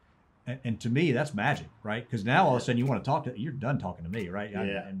to. And to me, that's magic, right? Because now all of a sudden you want to talk to, you're done talking to me, right?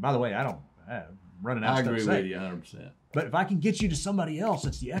 Yeah. And by the way, I'm running out of stuff to say. I agree with you 100%. But if I can get you to somebody else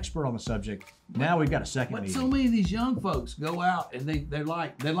that's the expert on the subject, now we've got a second But meeting. so many of these young folks go out and they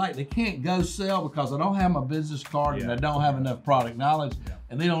can't go sell because I don't have my business card and I don't have enough product knowledge,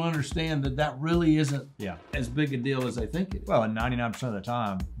 and they don't understand that really isn't as big a deal as they think it is. Well, and 99% of the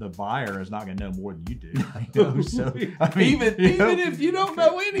time, the buyer is not going to know more than you do. You know? So I mean, even if you don't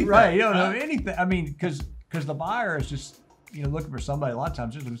know anything, right? You don't know anything. I mean, because the buyer is just looking for somebody. A lot of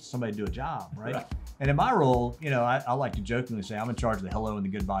times, just looking for somebody to do a job, right? And in my role, I like to jokingly say I'm in charge of the hello and the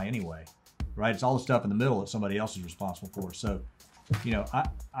goodbye anyway, right? It's all the stuff in the middle that somebody else is responsible for. So,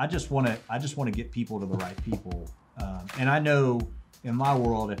 I just want to get people to the right people, and I know in my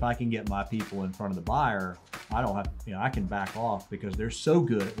world, if I can get my people in front of the buyer, I don't have, I can back off because they're so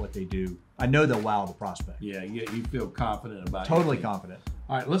good at what they do. I know they'll wow the prospect. Yeah, you feel confident about it. Totally confident.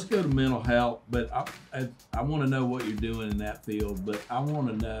 All right, let's go to mental health, but I want to know what you're doing in that field, but I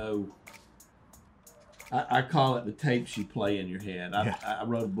want to know, I call it the tapes you play in your head. I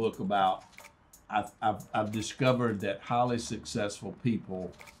wrote a book about, I've discovered that highly successful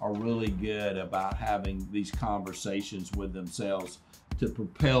people are really good about having these conversations with themselves to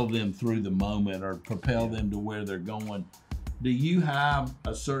propel them through the moment or propel them to where they're going. Do you have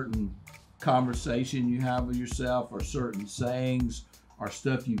a certain conversation you have with yourself, or certain sayings or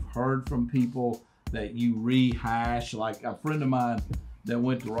stuff you've heard from people that you rehash? Like a friend of mine that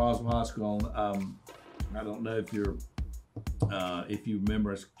went to Roswell High School, I don't know if you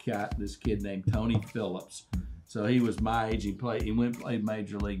remember this kid named Tony Phillips. So he was my age. He went and played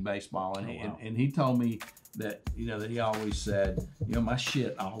Major League Baseball, and he told me that that he always said, my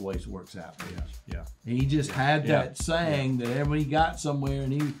shit always works out. Yeah. He just had that saying that when he got somewhere,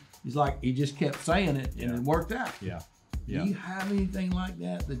 and he's like, he just kept saying it, and it worked out. Yeah. Do you have anything like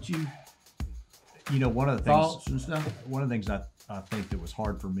that you? One of the thoughts and stuff. One of the things I think that was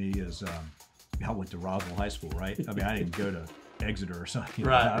hard for me is I went to Roswell High School, right? I mean, I didn't go to Exeter or something.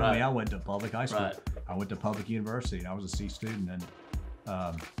 Right. I mean, I went to public high school. Right. I went to public university, and I was a C student,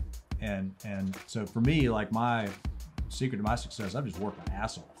 and so for me, like, my secret to my success, I've just worked my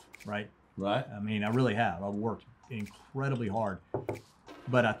ass off, right? Right. I mean, I really have. I've worked incredibly hard,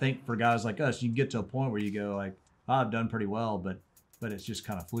 but I think for guys like us, you get to a point where you go like, oh, I've done pretty well, but it's just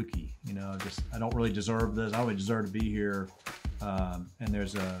kind of fluky, I don't really deserve this. I would deserve to be here. And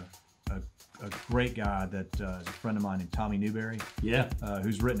there's a great guy that is a friend of mine named Tommy Newberry. Yeah.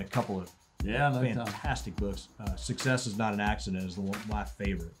 Who's written a couple of fantastic books. Success is Not an Accident is one of my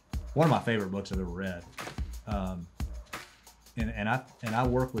favorite books I've ever read. And I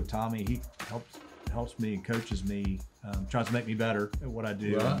work with Tommy. He helps me and coaches me, tries to make me better at what I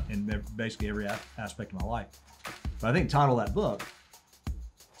do in basically every aspect of my life. But I think the title of that book,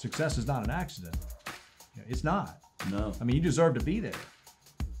 Success is Not an Accident. It's not. No. I mean, you deserve to be there.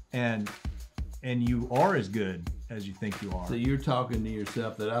 And you are as good as you think you are. So you're talking to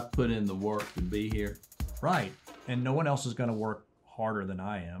yourself that I've put in the work to be here. Right. And no one else is going to work harder than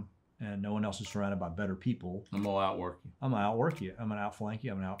I am. And no one else is surrounded by better people. I'm going to outwork you. I'm going to outwork you. I'm going to outflank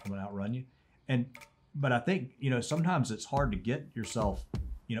you. I'm going to outrun you. But I think, sometimes it's hard to get yourself,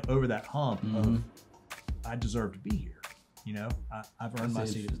 over that hump of, I deserove to be here. I've earned my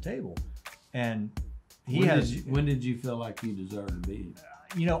seat at the table. And when did you feel like you deserved to be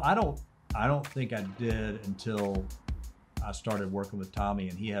here? I don't think I did until I started working with Tommy,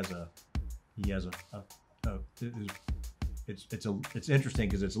 and it's interesting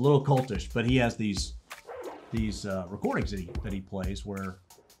because it's a little cultish, but he has these recordings that he plays where,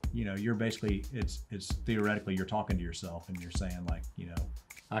 you're basically, it's theoretically you're talking to yourself and you're saying like,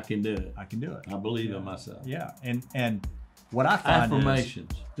 I can do it. I can do it. I believe in myself. Yeah. And what I find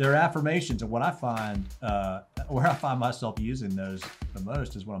affirmations. They're affirmations, and what I find, where I find myself using those the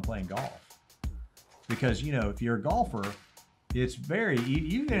most is when I'm playing golf. Because if you're a golfer, It's very,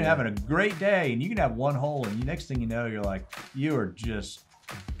 you can have a great day and you can have one hole and next thing you know, you're like, you are just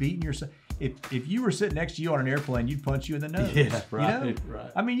beating yourself. If you were sitting next to you on an airplane, you'd punch you in the nose. Yeah, right, you know?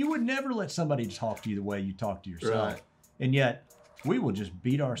 right. I mean, you would never let somebody talk to you the way you talk to yourself. Right. And yet, we will just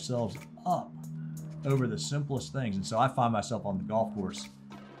beat ourselves up over the simplest things. And so I find myself on the golf course,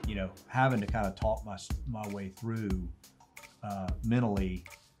 you know, having to kind of talk my way through mentally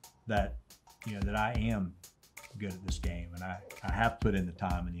that, you know, that I am good at this game, and I have put in the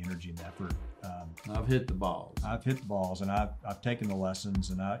time and the energy and effort. I've hit the balls. I've hit the balls, and I've taken the lessons,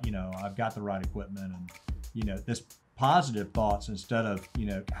 and I've got the right equipment, and you know, this positive thoughts instead of, you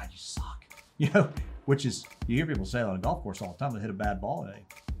know, God, you suck, you know, which is, you hear people say on a golf course all the time, they hit a bad ball and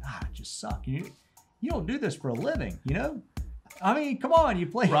I just suck. You don't do this for a living, you know. I mean, come on, you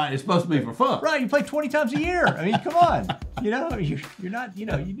play. Right, it's supposed to be for fun. Right, you play 20 times a year. I mean, come on, you know, you're not, you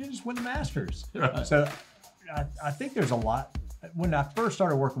know, you just win the Masters. Right. So I think there's a lot. When I first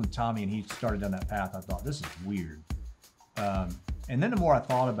started working with Tommy and he started down that path, I thought, this is weird. And then the more I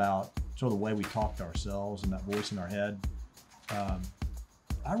thought about sort of the way we talk to ourselves and that voice in our head,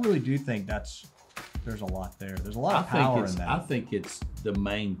 I really do think there's a lot there. There's a lot of power in that. I think it's the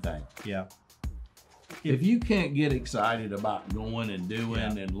main thing. Yeah. If you can't get excited about going and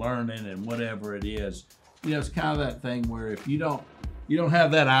doing and learning and whatever it is, you know, it's kind of that thing where if you don't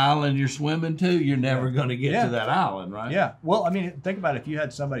have that island you're swimming to, you're never going to get to that island, right? Yeah. Well, I mean, think about it. If you had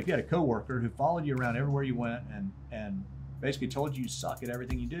a coworker who followed you around everywhere you went and basically told you suck at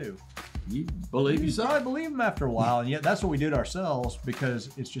everything you do, You believe you probably suck. believe them after a while, and yet that's what we do to ourselves because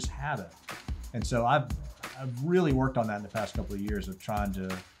it's just habit. And so I've really worked on that in the past couple of years of trying to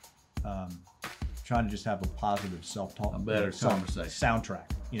just have a positive self-talk, A better conversation.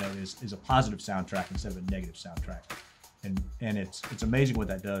 soundtrack. You know, is a positive soundtrack instead of a negative soundtrack. And it's amazing what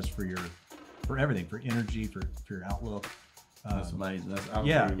that does for everything, for energy, for your outlook. That's amazing.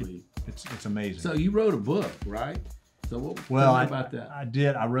 It's amazing. So you wrote a book, right? So tell me about that. I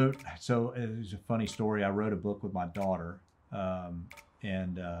did. I wrote. So it was a funny story. I wrote a book with my daughter,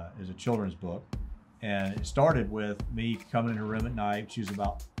 and it was a children's book, and it started with me coming in her room at night. She was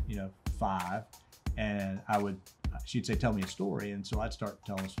about 5, and she'd say, "Tell me a story," and so I'd start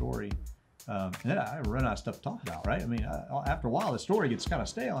telling a story. And then I run out of stuff to talk about, right? I mean, after a while, the story gets kind of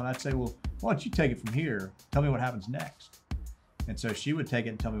stale, and I'd say, well, why don't you take it from here? Tell me what happens next. And so she would take it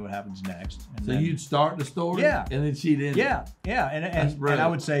and tell me what happens next. And So then, you'd start the story, Yeah. and then she'd end it. yeah, and I brilliant.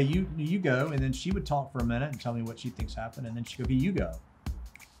 would say, you go, and then she would talk for a minute and tell me what she thinks happened, and then she'd go, okay, you go.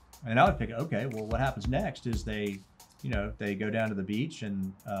 And I would pick, okay, well, what happens next is they go down to the beach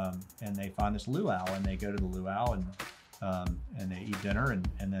and they find this luau, and they go to the luau and they eat dinner,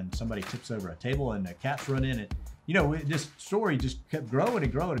 and then somebody tips over a table and the cats run in, and this story just kept growing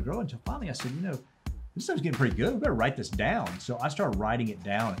and growing and growing until finally I said, this stuff's getting pretty good. We better write this down. So I started writing it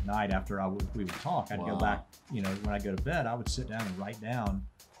down at night after we would talk. I'd go back, when I go to bed, I would sit down and write down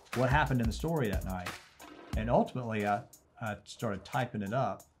what happened in the story that night. And ultimately, I started typing it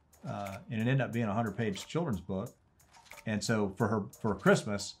up, and it ended up being a 100-page children's book. And so for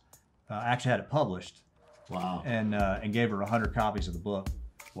Christmas, I actually had it published. Wow. And gave her 100 copies of the book.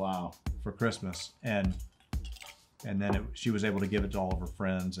 Wow. For Christmas, and then she was able to give it to all of her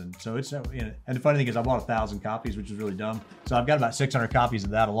friends, and so it's and the funny thing is I bought 1,000 copies, which was really dumb. So I've got about 600 copies of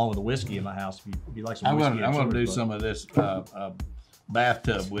that along with the whiskey in my house. If you like some whiskey, I'm gonna do some of this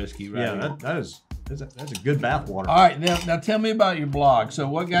bathtub whiskey right here. that's a good bath water. All right, now tell me about your blog. So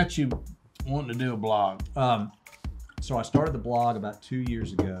what got you wanting to do a blog? So I started the blog about 2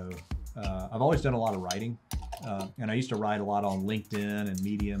 years ago. I've always done a lot of writing, and I used to write a lot on LinkedIn and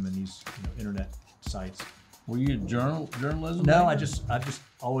Medium and these internet sites. Were you a journalism? No, major? I've just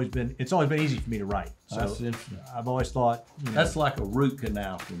always been. It's always been easy for me to write. So That's interesting. I've always thought That's like a root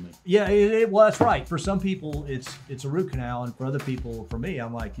canal for me. Yeah, well, that's right. For some people, it's a root canal, and for other people, for me,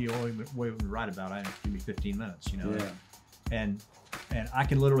 I'm like, what to write about? Give me 15 minutes, Yeah. And I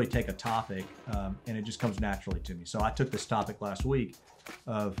can literally take a topic, and it just comes naturally to me. So I took this topic last week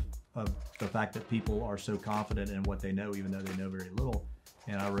of the fact that people are so confident in what they know, even though they know very little,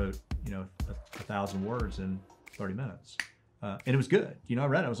 and I wrote 1,000 words in 30 minutes, and it was good. I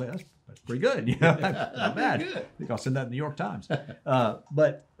read it, I was like, that's pretty good. Not bad. Good. I think I'll send that in the New York Times.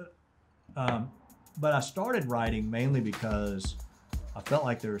 But I started writing mainly because I felt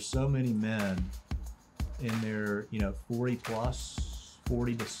like there were so many men in their 40 plus,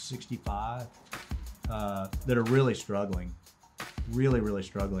 40 to 65, that are really struggling, really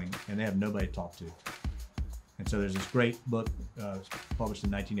struggling, and they have nobody to talk to. And so there's this great book published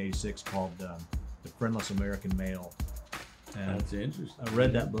in 1986 called The Friendless American Male. And That's interesting. I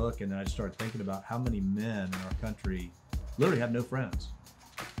read that book, and then I started thinking about how many men in our country literally have no friends.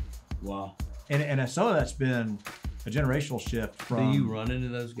 Wow. And some of that's been a generational shift from. Do you run into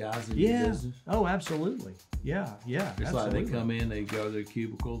those guys in your business? Oh, absolutely. Yeah. It's absolutely. like they come in, they go to their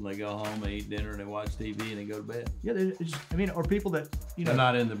cubicle, and they go home, they eat dinner, and they watch TV, and they go to bed. Yeah, or people that They're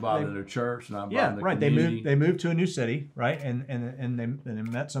not in the bottom of their church, not yeah, bottom of right. their community. They moved to a new city, right, and they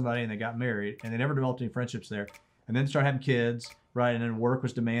met somebody and they got married, and they never developed any friendships there, and then started having kids, right, and then work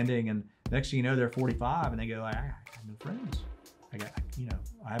was demanding, and next thing you know, they're 45, and they go, I have no friends.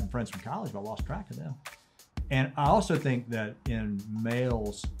 I have friends from college, but I lost track of them. And I also think that in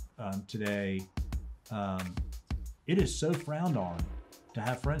males today, it is so frowned on to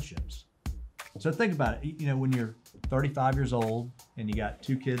have friendships. So think about it. When you're 35 years old and you got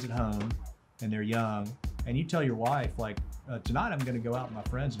 2 kids at home and they're young, and you tell your wife, like, tonight I'm going to go out with my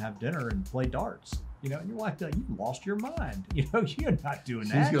friends and have dinner and play darts. And your wife be like, you've lost your mind. You're not doing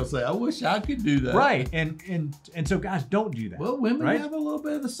that. She's going to say, I wish I could do that. Right. And so guys, don't do that. Well, women right? have a little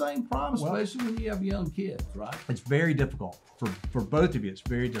bit of the same problem, especially when you have young kids, right? It's very difficult for both of you. It's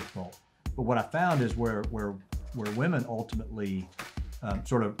very difficult. But what I found is where women ultimately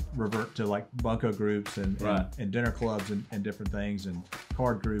sort of revert to like bunco groups and dinner clubs and different things and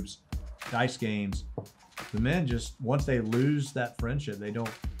card groups, dice games. The men just, once they lose that friendship, they're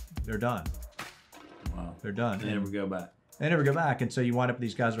done. Wow. They're done. They never go back. They never go back. And so you wind up with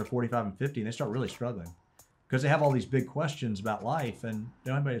these guys that are 45 and 50 and they start really struggling because they have all these big questions about life and they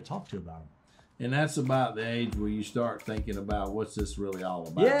don't have anybody to talk to about them. And that's about the age where you start thinking about what's this really all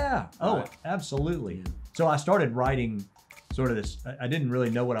about. Yeah. Right? Oh, absolutely. Yeah. So I started writing sort of this. I didn't really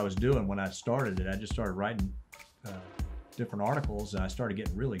know what I was doing when I started it. I just started writing different articles and I started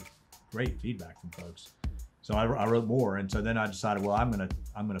getting really great feedback from folks. So I wrote more. And so then I decided, well, I'm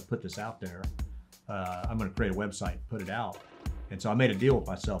gonna put this out there. I'm going to create a website and put it out. And so I made a deal with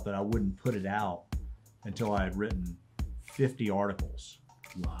myself that I wouldn't put it out until I had written 50 articles.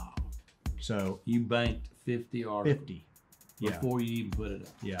 Wow. So you banked 50 articles. 50. Before you even put it up.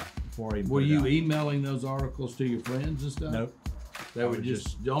 Yeah. Before I even Were put it you out. emailing those articles to your friends and stuff? Nope. They were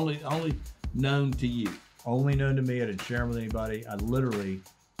just only known to you. Only known to me. I didn't share them with anybody. I literally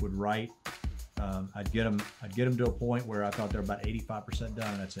would write. I'd get them to a point where I thought they're about 85%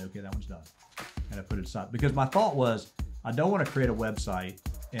 done, and I'd say, okay, that one's done. And I put it aside because my thought was I don't want to create a website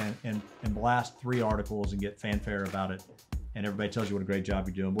and blast 3 articles and get fanfare about it and everybody tells you what a great job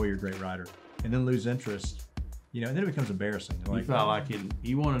you're doing, boy, you're a great writer, and then lose interest, and then it becomes embarrassing. You felt like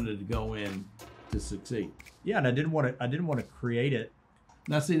you wanted it to go in to succeed. Yeah, and I didn't want to create it.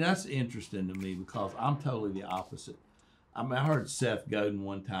 Now see, that's interesting to me because I'm totally the opposite. I heard Seth Godin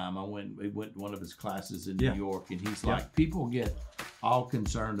one time. We went to one of his classes in New York, and he's like, people get all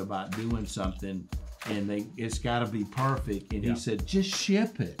concerned about doing something, and it's got to be perfect. And he said, just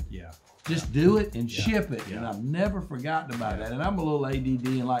ship it. Yeah. Just do it and ship it. Yeah. And I've never forgotten about that. And I'm a little ADD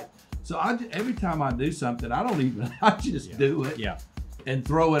and so every time I do something, I just do it. Yeah. And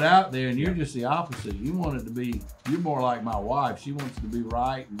throw it out there, and you're just the opposite. You want it to be, you're more like my wife. She wants it to be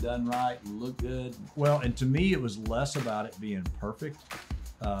right and done right and look good. Well, and to me, it was less about it being perfect,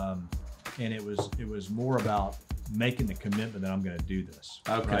 and it was more about making the commitment that I'm going to do this.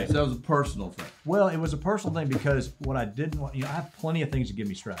 Okay, right? so that was a personal thing. Well, it was a personal thing because what I didn't want, I have plenty of things that give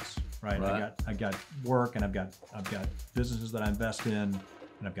me stress, right? I got work, and I've got businesses that I invest in, and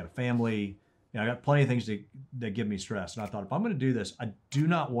I've got a family. I got plenty of things that give me stress. And I thought, if I'm going to do this, I do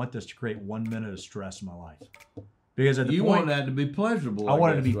not want this to create 1 minute of stress in my life. Because at the point, point, want that to be pleasurable. I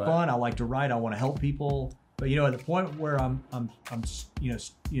want it to be fun. I like to write. I want to help people. But at the point where I'm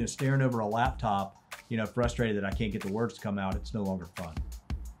staring over a laptop, frustrated that I can't get the words to come out, it's no longer fun.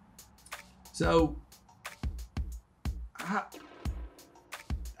 So,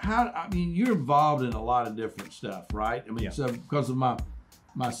 you're involved in a lot of different stuff, right? So because of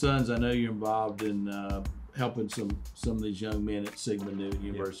my sons, I know you're involved in helping some of these young men at Sigma Newton,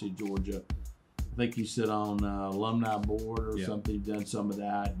 University of Georgia. I think you sit on alumni board or something. You've done some of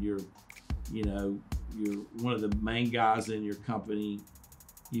that. You're one of the main guys in your company.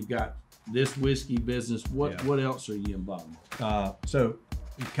 You've got this whiskey business. What else are you involved in? So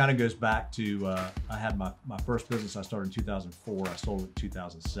it kind of goes back to I had my first business I started in 2004. I sold it in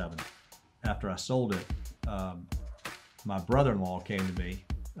 2007. After I sold it, my brother-in-law came to me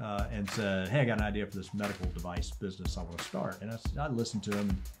and said, hey, I got an idea for this medical device business I want to start. And I listened to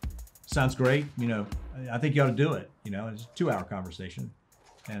him. Sounds great. I think you ought to do it. It's a 2-hour conversation.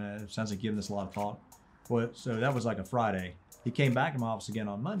 And it sounds like giving this a lot of thought. Well, so that was like a Friday. He came back to my office again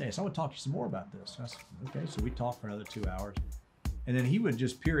on Monday. So I want to talk to you some more about this. I said, okay. So we talked for another 2 hours. And then he would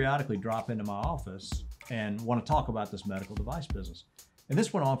just periodically drop into my office and want to talk about this medical device business. And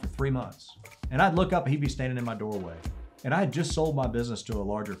this went on for 3 months. And I'd look up and he'd be standing in my doorway. And I had just sold my business to a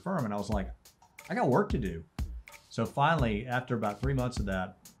larger firm, and I was like, I got work to do. So finally, after about 3 months of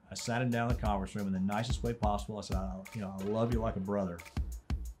that, I sat him down in the conference room in the nicest way possible. I said, I love you like a brother,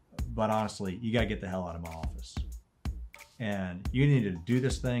 but honestly, you got to get the hell out of my office. And you need to do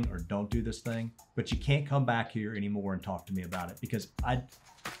this thing or don't do this thing, but you can't come back here anymore and talk to me about it because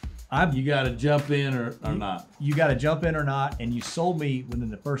you got to jump in or not. You got to jump in or not, and you sold me within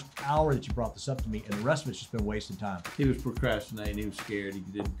the first hour that you brought this up to me, and the rest of it's just been wasted time. He was procrastinating. He was scared. He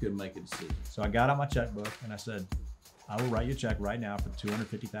couldn't make a decision. So I got out my checkbook and I said, I will write you a check right now for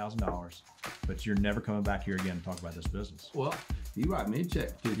 $250,000, but you're never coming back here again to talk about this business. Well, you write me a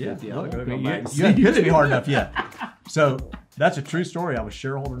check. Yeah, look, you couldn't be hard enough yet. So that's a true story. I was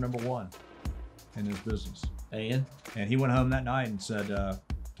shareholder number 1 in this business. And he went home that night and said,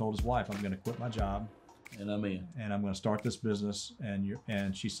 told his wife, I'm going to quit my job. And I'm in. And I'm going to start this business.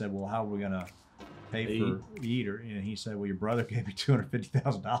 And she said, well, how are we going to pay for eat? And he said, well, your brother gave me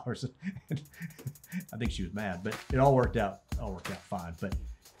 $250,000. I think she was mad, but it all worked out. Fine.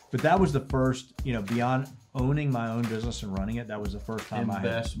 But that was the first, beyond owning my own business and running it, that was the first time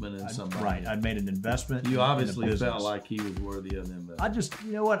investment in somebody. Right. I'd made an investment. You obviously felt like he was worthy of the investment. I just,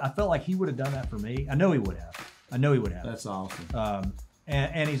 I felt like he would have done that for me. I know he would have. That's awesome.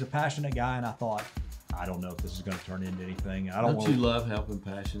 And he's a passionate guy, and I thought, I don't know if this is going to turn into anything. Don't you love helping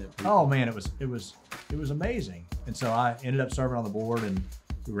passionate people? Oh man, it was amazing. And so I ended up serving on the board, and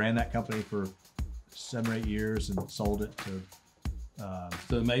we ran that company for 7 or 8 years and sold it to.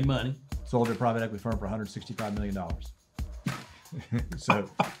 So it made money. Sold it to a private equity firm for $165 million. So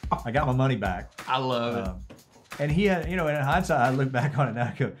I got my money back. I love it. And he had, in hindsight, I look back on it now.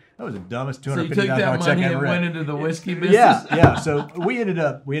 I go, that was the dumbest $250,000 check I ever read. So you took that money and went into the whiskey business. Yeah. So we ended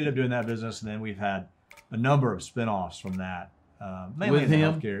up doing that business, and then we've had a number of spinoffs from that. Mainly with in the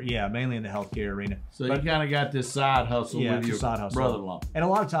him? Healthcare. Yeah, mainly in the healthcare arena. So you kind of got this side hustle with your brother-in-law. And a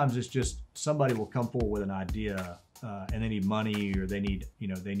lot of times it's just somebody will come forward with an idea, and they need money, or they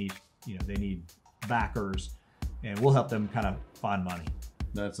need backers, and we'll help them kind of find money.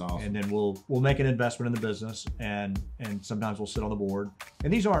 That's awesome. And then we'll make an investment in the business, and sometimes we'll sit on the board.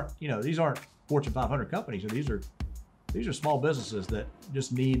 And these aren't Fortune 500 companies. These are small businesses that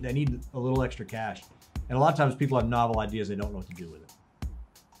just need a little extra cash. And a lot of times people have novel ideas, they don't know what to do with it.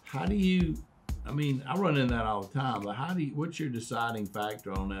 How do you? I run into that all the time. But what's your deciding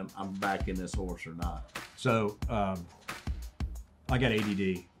factor on them? I'm backing this horse or not? So I got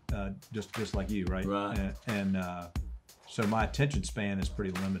ADD, just like you, right? Right. So my attention span is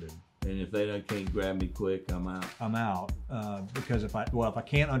pretty limited. And if they can't grab me quick, I'm out. I'm out because if I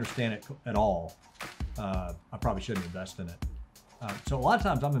can't understand it at all, I probably shouldn't invest in it. So a lot of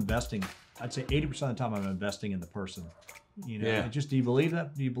times I'm investing. I'd say 80% of the time I'm investing in the person. Just do you believe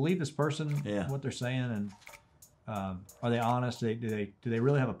that? Do you believe this person? What they're saying, and are they honest? Do they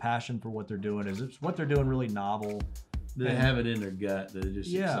really have a passion for what they're doing? Is what they're doing really novel? Do they have it in their gut? They're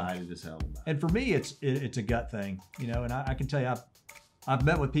just excited as hell about it. And for me, it's a gut thing, and I can tell you, I've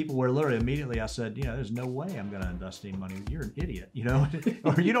met with people where literally immediately I said, there's no way I'm going to invest any money. You're an idiot,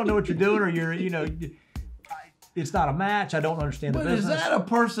 or you don't know what you're doing, or it's not a match. I don't understand the business. But is that a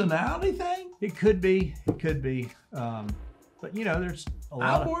personality thing? It could be. But there's a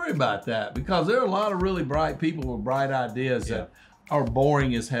lot. I worry about that because there are a lot of really bright people with bright ideas that are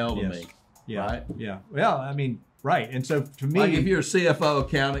boring as hell to me. Yeah. Right? Yeah. Well, right. And so to me, like if you're a CFO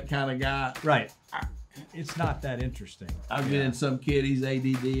accountant kind of guy, right, it's not that interesting. I'm getting some kid, he's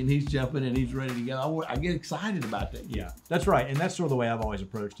ADD and he's jumping and he's ready to go. I get excited about that. Yeah, that's right. And that's sort of the way I've always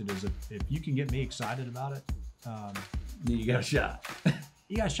approached it is if you can get me excited about it, then you got a shot.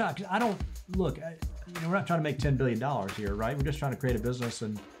 You got a shot. Because I don't, look, we're not trying to make $10 billion here, right? We're just trying to create a business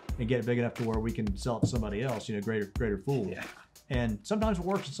and get it big enough to where we can sell it to somebody else, greater fool. Yeah. And sometimes it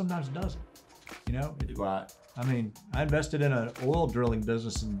works and sometimes it doesn't. Right. I invested in an oil drilling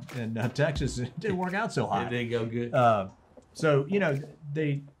business in Texas. It didn't work out so hot. It didn't go good. So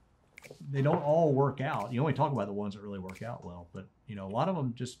they don't all work out. You only talk about the ones that really work out well, but a lot of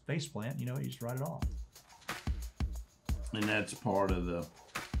them just face plant. You just write it off. And that's part of the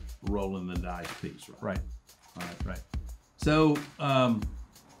rolling the dice piece, right? Right. So I'm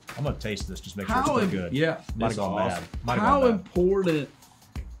gonna taste this. Just make sure it's still good. Yeah, might have gone awesome. bad. How important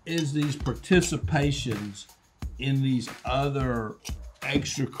is these participations in these other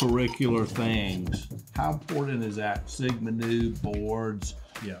extracurricular things? How important is that? Sigma Nu, boards,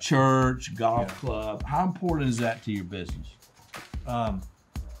 church, golf club. How important is that to your business? I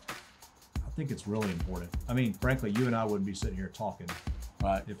think it's really important. Frankly, you and I wouldn't be sitting here talking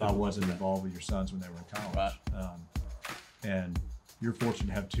if I wasn't involved with your sons when they were in college. Right. And you're fortunate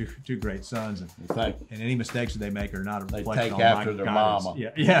to have two great sons, and Thank you. any mistakes that they make are not a They reflection take on after my their guidance. mama.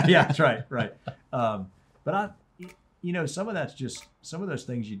 Yeah, that's right. But some of that's just, some of those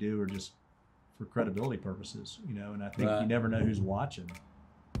things you do are just for credibility purposes, and I think Right. you never know who's watching.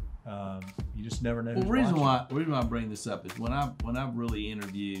 You just never know. Well, who's reason watching. why I bring this up is when I've really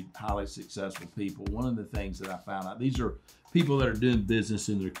interviewed highly successful people, one of the things that I found out, these are people that are doing business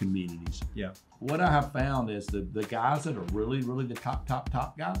in their communities. Yeah. What I have found is the guys that are really the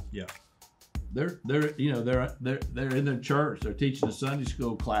top guys. Yeah. They're in their church. They're teaching a Sunday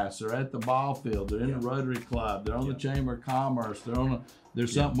school class. They're at the ball field. They're in the Rotary Club. They're on the Chamber of Commerce.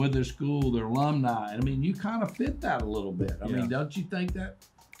 There's something with their school. Their alumni. I mean, you kind of fit that a little bit. I mean, don't you think that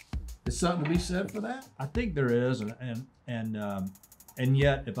there's something to be said for that? I think there is, and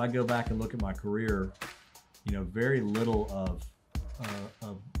yet, if I go back and look at my career, very little of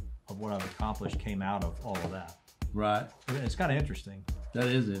what I've accomplished came out of all of that. Right. It's kind of interesting. That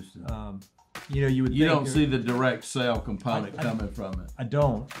is interesting. You would. You think don't see the direct sale component coming from it. I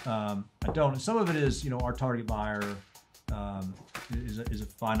don't. And some of it is, our target buyer is a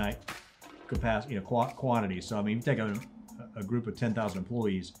finite capacity, quantity. So I mean, you take a group of 10,000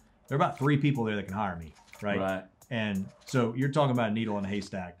 employees. There are about 3 people there that can hire me, right? Right. And so you're talking about a needle in a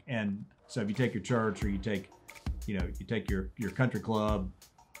haystack. And so if you take your church, or you take your country club,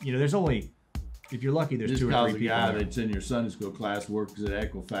 there's only, if you're lucky, there's Just 2 or 3 because a people guy there. that's in your Sunday school class works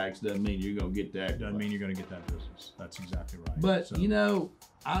at Equifax doesn't mean you're going to get that. Doesn't mean you're going to get that business. That's exactly right. But So,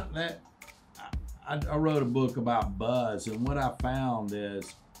 I wrote a book about buzz, and what I found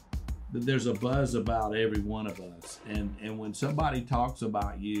is that there's a buzz about every one of us, and when somebody talks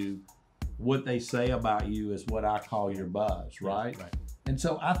about you, what they say about you is what I call your buzz, right? Right. And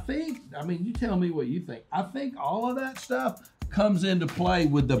so you tell me what you think. I think all of that stuff comes into play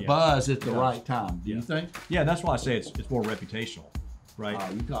with the buzz at the right time. Do you think? Yeah, that's why I say it's more reputational, right?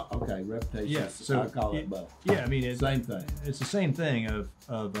 Reputation. Yeah, so I call it buzz. Yeah, I mean, it's Same thing. It's the same thing of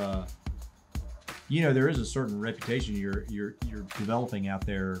there is a certain reputation you're developing out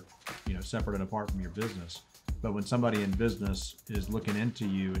there, separate and apart from your business. But when somebody in business is looking into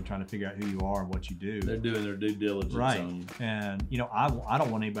you and trying to figure out who you are and what you do, They're doing their due diligence on you. And I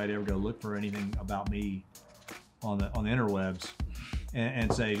don't want anybody to ever go look for anything about me on the interwebs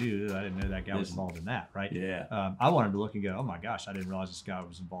and say, dude, I didn't know that guy was involved in that, right? Yeah. I want him to look and go, oh my gosh, I didn't realize this guy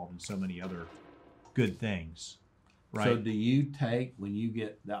was involved in so many other good things, right? So do you take, when you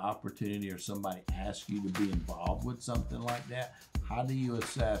get the opportunity or somebody asks you to be involved with something like that, how do you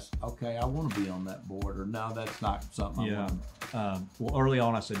assess, okay, I want to be on that board, or no, that's not something I want? Well, early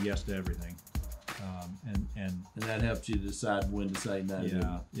on I said yes to everything. And that helps you decide when to say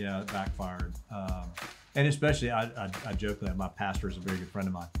no. Yeah, it backfired. And especially, I joke that my pastor is a very good friend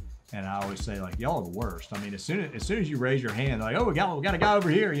of mine, and I always say, like, y'all are the worst. I mean, as soon as you raise your hand, like, oh, we got a guy over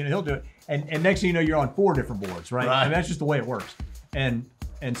here, he'll do it, and next thing you know, you're on 4 different boards, right? I mean, that's just the way it works. And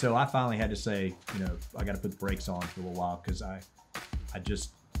so I finally had to say, I got to put the brakes on for a little while, because I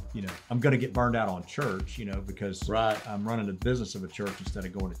just, I'm going to get burned out on church, because I'm running the business of a church instead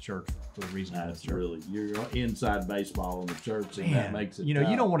of going to church for the reason That's church. really, you're inside baseball in the church, and that makes it you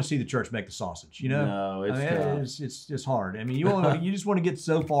tough. don't want to see the church make the sausage, No, it's tough. It's just hard. I mean, you just want to get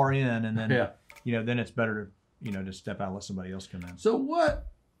so far in, and then then it's better to to step out and let somebody else come in. So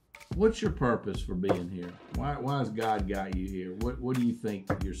what's your purpose for being here? Why has God got you here? What do you think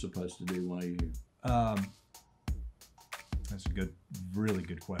you're supposed to do while you're here? That's a really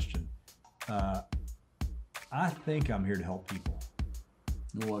good question. I think I'm here to help people.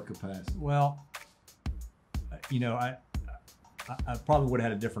 In what capacity? Well, I probably would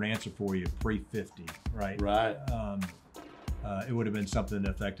have had a different answer for you pre-50, right? Right. It would have been something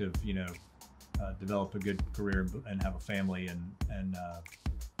effective, develop a good career and have a family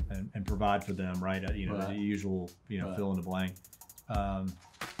and provide for them, right? The usual, fill in the blank.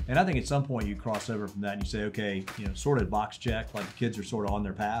 And I think at some point you cross over from that and you say, okay, sort of box check, like the kids are sort of on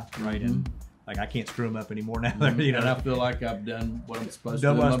their path, right? Mm-hmm. And like, I can't screw them up anymore now. And I feel like I've done what I'm supposed to do.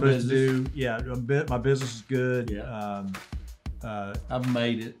 Done what I'm in my supposed business. to do. Yeah, my business is good. Yeah. I've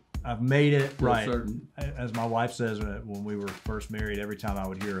made it. I've made it, right. Certain. As my wife says, when we were first married, every time I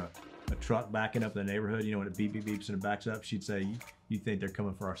would hear a truck backing up in the neighborhood, when it beeps and it backs up, she'd say, you think they're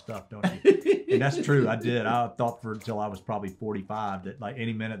coming for our stuff, don't you? And that's true. I did. I thought until I was probably 45 that like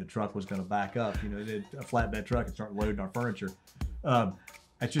any minute the truck was going to back up. A flatbed truck and start loading our furniture.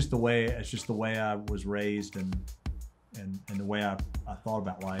 It's just the way I was raised and the way I thought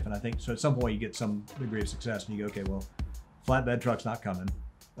about life. And I think so. At some point, you get some degree of success, and you go, okay, well, flatbed truck's not coming,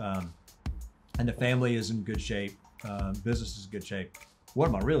 and the family is in good shape. Business is in good shape. What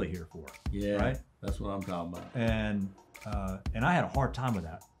am I really here for? Yeah, right. That's what I'm talking about. And And I had a hard time with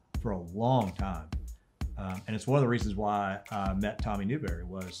that for a long time. And it's one of the reasons why I met Tommy Newberry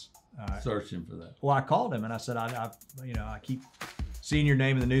was Searching for that. well, I called him and I said, I keep seeing your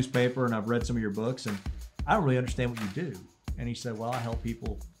name in the newspaper and I've read some of your books and I don't really understand what you do. And he said, well, I help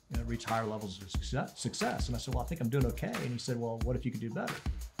people reach higher levels of success. And I said, well, I think I'm doing okay. And he said, well, what if you could do better?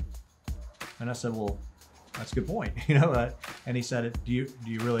 And I said, well, that's a good point. And he said, do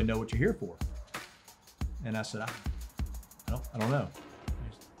you really know what you're here for? And I said, I don't know.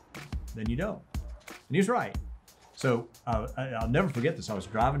 Then you don't. And he was right. So I'll never forget this. I was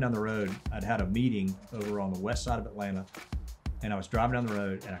driving down the road. I'd had a meeting over on the west side of Atlanta, and I was driving down the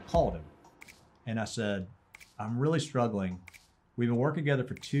road, and I called him, and I said, I'm really struggling. We've been working together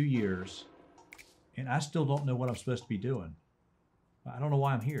for 2 years, and I still don't know what I'm supposed to be doing. I don't know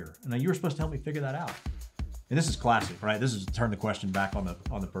why I'm here. And you were supposed to help me figure that out. And this is classic, right? This is to turn the question back on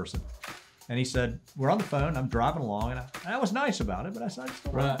the person. And he said, we're on the phone, I'm driving along, and I was nice about it, but I said, I just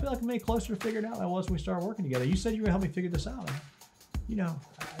don't feel like I'm any closer to figuring out than I was when we started working together. You said you were gonna help me figure this out. And,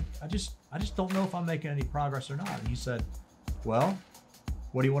 I just don't know if I'm making any progress or not. And he said, well,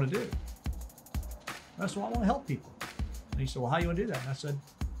 what do you want to do? And I said, well, I want to help people. And he said, well, how do you want to do that? And I said,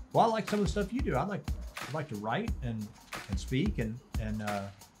 well, I like some of the stuff you do. I'd like to write and speak and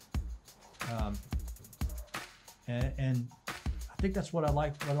I think that's what I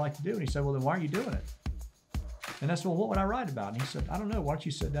like to do. And he said, well, then why aren't you doing it? And I said, well, what would I write about? And he said, I don't know. Why don't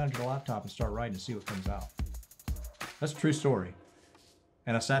you sit down at your laptop and start writing and see what comes out? That's a true story.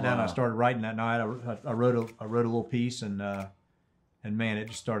 And I sat down and I started writing that night. I wrote a little piece and man, it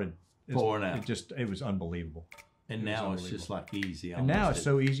just started pouring out. It was unbelievable. And now it's just like easy. And now it's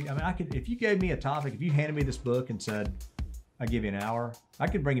so easy. I mean, if you gave me a topic, if you handed me this book and said, I give you an hour, I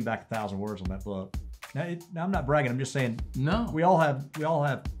could bring you back 1,000 words on that book. Now, I'm not bragging. I'm just saying. No. We all have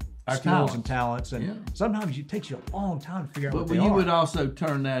Our skills and talents, and sometimes it takes you a long time to figure out what they are. But you would also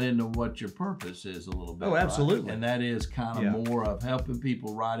turn that into what your purpose is a little bit. Oh, absolutely. Right? And that is kind of more of helping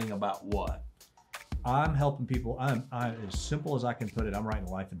people, writing about what? I'm helping people. I'm as simple as I can put it. I'm writing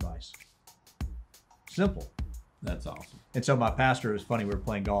life advice. Simple. That's awesome. And so my pastor, it was funny. We were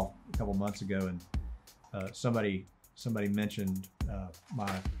playing golf a couple months ago, and somebody mentioned my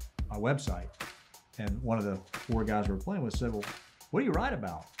website. And one of the 4 guys we were playing with said, well, what do you write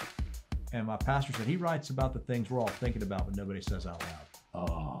about? And my pastor said, he writes about the things we're all thinking about, but nobody says out loud.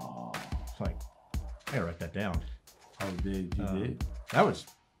 Oh. It's like, I gotta write that down. Oh, did you did? That was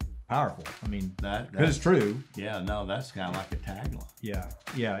powerful. I mean, because it's true. Yeah, no, that's kind of like a tagline.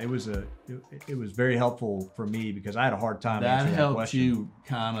 Yeah. It was very helpful for me because I had a hard time that answering that question. Helped you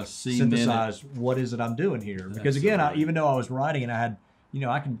kind of synthesize what is it I'm doing here? Because again, even though I was writing and I had,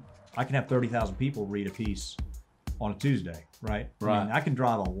 I can have 30,000 people read a piece on a Tuesday, right? Right. I mean, I can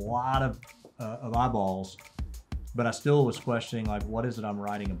drive a lot of eyeballs, but I still was questioning, like, what is it I'm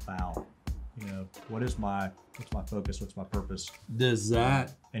writing about? What's my focus? What's my purpose? Does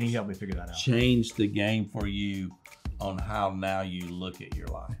that? And he helped me figure that out. Change the game for you on how now you look at your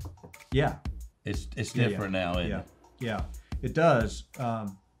life. Yeah. It's different now, isn't it? Yeah, it does.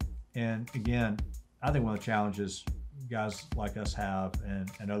 And again, I think one of the challenges guys like us have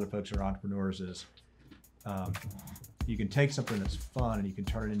and other folks who are entrepreneurs is you can take something that's fun and you can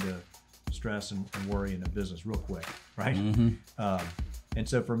turn it into stress and worry in a business real quick, right? Mm-hmm. And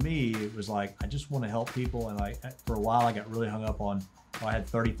so for me, it was like, I just want to help people. And for a while, I got really hung up on, I had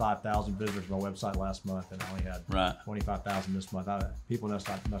 35,000 visitors to my website last month and I only had 25,000 this month. People must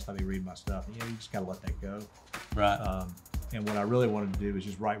not be reading my stuff. And, you just got to let that go. Right. And what I really wanted to do is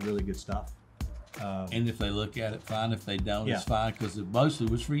just write really good stuff. And if they look at it, fine. If they don't, it's fine, because it mostly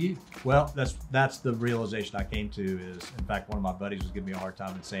was for you. Well, that's the realization I came to is, in fact, one of my buddies was giving me a hard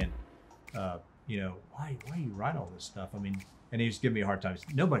time and saying, why do you write all this stuff? I mean, and he was giving me a hard time. He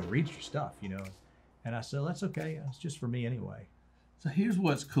said, nobody reads your stuff, And I said, that's okay. It's just for me anyway. So here's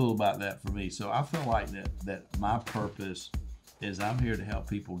what's cool about that for me. So I feel like that my purpose is I'm here to help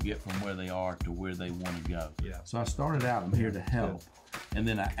people get from where they are to where they want to go. Yeah. So I started out, I'm here to help. And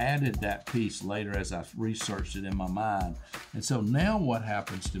then I added that piece later as I researched it in my mind. And so now what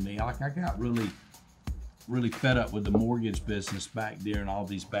happens to me, I got really fed up with the mortgage business back during all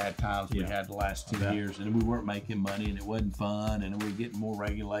these bad times we had the last 2 years. And we weren't making money and it wasn't fun and we were getting more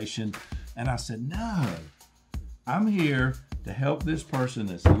regulation. And I said, no, I'm here to help this person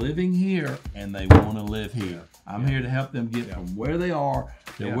that's living here and they want to live here. I'm here to help them get from where they are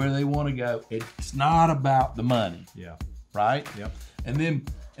to where they want to go. It's not about the money. Yeah. right? Yep.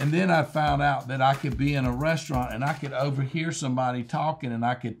 And then I found out that I could be in a restaurant and I could overhear somebody talking and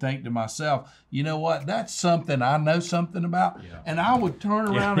I could think to myself, you know what, that's something I know something about. Yeah. And I would turn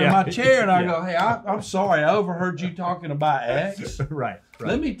around Yeah. in my chair and I Yeah. go, hey, I'm sorry, I overheard you talking about X. Right.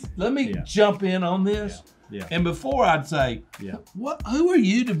 Let me Yeah. jump in on this. Yeah. And before I'd say, Yeah. who are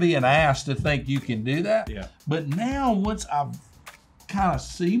you to be an ass to think you can do that? Yeah. But now once I kind of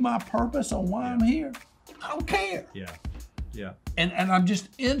see my purpose on why I'm here, I don't care. Yeah. Yeah. And I'm just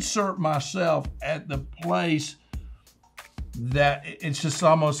insert myself at the place that it's just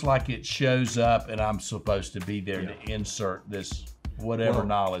almost like it shows up and I'm supposed to be there to insert this whatever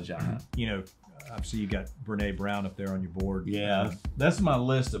knowledge I have. You know, obviously you got Brene Brown up there on your board. Yeah, that's my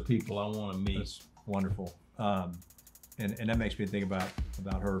list of people I want to meet. That's wonderful. And that makes me think about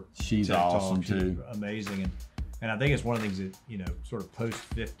her. She's TED Talk. awesome She's too. amazing. And I think it's one of the things that, you know, sort of post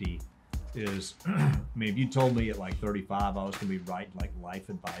 50 is, I mean, if you told me at like 35 I was going to be writing like life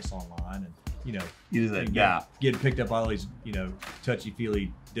advice online and, you know, You're that guy. getting picked up by all these, you know,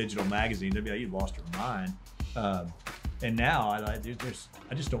 touchy-feely digital magazines, they'd be like, you lost your mind. And now I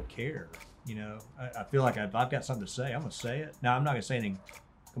just don't care. You know, I feel like if I've got something to say, I'm going to say it. Now, I'm not going to say anything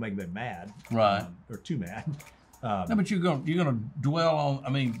to make them mad. Right. Or too mad. No, but you're gonna dwell on. I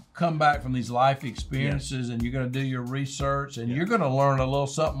mean, come back from these life experiences, and you're gonna do your research, and you're gonna learn a little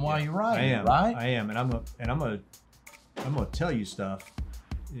something while you're writing. Right? I am, and I'm gonna tell you stuff.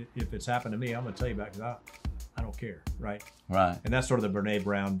 If it's happened to me, I'm gonna tell you about because I don't care. Right. Right. And that's sort of the Brene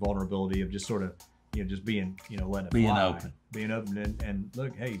Brown vulnerability of just sort of, you know, just being, you know, letting it Being fly. open. Being open and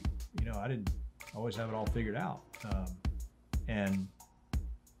look, hey, you know, I didn't always have it all figured out. And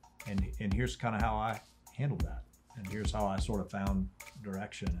here's kind of how I handled that. And here's how I sort of found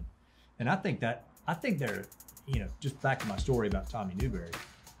direction. And I think there, you know, just back to my story about Tommy Newberry.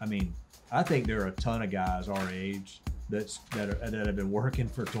 I mean, I think there are a ton of guys our age that have been working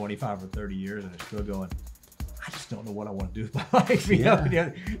for 25 or 30 years and are still going, I just don't know what I want to do with my life. You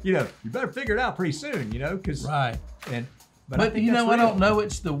know, you better figure it out pretty soon, you know, because Right. But I think you know, that's I real. don't know.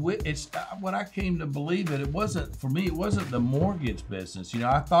 It's when I came to believe it. It wasn't for me. It wasn't the mortgage business. You know,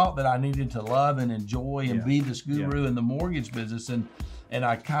 I thought that I needed to love and enjoy and be this guru in the mortgage business, and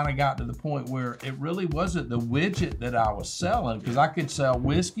I kind of got to the point where it really wasn't the widget that I was selling, because I could sell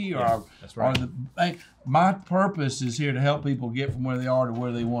whiskey or that's right. My purpose is here to help people get from where they are to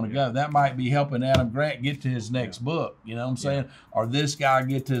where they want to go. That might be helping Adam Grant get to his next book. You know what I'm saying? Or this guy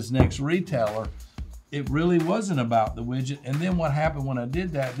get to his next retailer. It really wasn't about the widget. And then what happened when I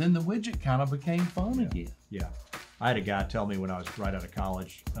did that, then the widget kind of became fun again. Yeah. I had a guy tell me when I was right out of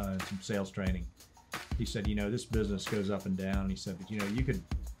college in some sales training, he said, you know, this business goes up and down. He said, but you know,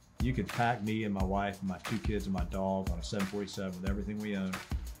 you could pack me and my wife and my 2 kids and my dog on a 747 with everything we own,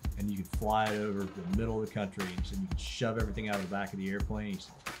 and you could fly it over the middle of the country. And he said, you could shove everything out of the back of the airplane. He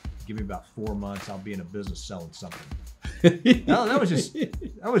said, give me about 4 months, I'll be in a business selling something. No, that was, you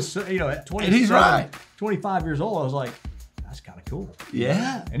know, at 27, he's right. 25 years old, I was like, that's kind of cool.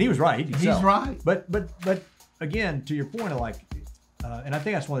 Yeah. And he was right. He's right. But again, to your point of like, and I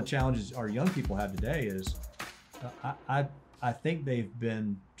think that's one of the challenges our young people have today is, I think they've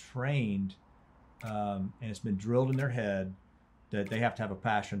been trained, and it's been drilled in their head that they have to have a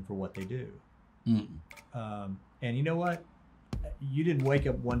passion for what they do. And you know what? You didn't wake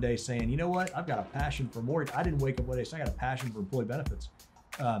up one day saying, you know what, I've got a passion for mortgage. I didn't wake up one day saying I got a passion for employee benefits.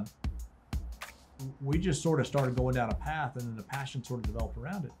 We just sort of started going down a path, and then the passion sort of developed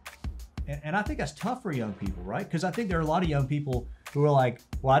around it. And I think that's tough for young people, right? Because I think there are a lot of young people who are like,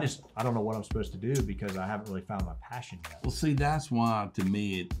 well, I don't know what I'm supposed to do because I haven't really found my passion yet. Well, see, that's why to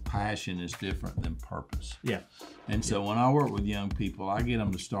me, passion is different than purpose. Yeah. And so when I work with young people, I get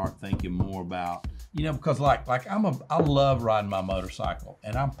them to start thinking more about, you know, because like I love riding my motorcycle,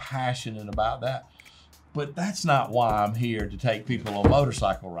 and I'm passionate about that. But that's not why I'm here to take people on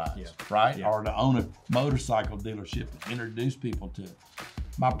motorcycle rides, right? Yeah. Or to own a motorcycle dealership and introduce people to it.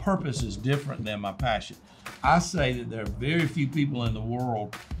 My purpose is different than my passion. I say that there are very few people in the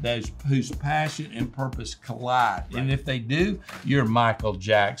world whose passion and purpose collide. Right. And if they do, you're Michael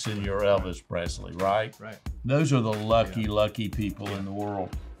Jackson, you're Elvis Presley, right? Right. Those are the lucky people in the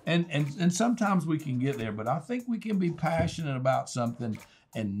world. And sometimes we can get there, but I think we can be passionate about something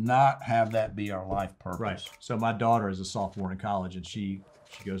and not have that be our life purpose. Right. So my daughter is a sophomore in college, and she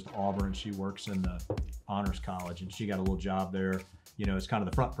goes to Auburn, and she works in the honors college, and she got a little job there. You know, it's kind of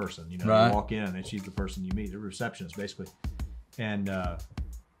the front person. You know, right. You walk in, and she's the person you meet, the receptionist, basically. And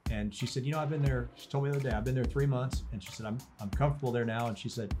she said, you know, I've been there. She told me the other day, I've been there 3 months, and she said, I'm comfortable there now. And she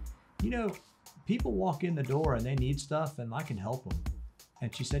said, you know, people walk in the door and they need stuff, and I can help them.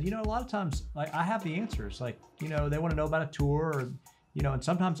 And she said, you know, a lot of times, like, I have the answers. Like, you know, they want to know about a tour, or, you know, and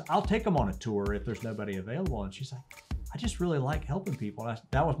sometimes I'll take them on a tour if there's nobody available. And she's like, I just really like helping people. And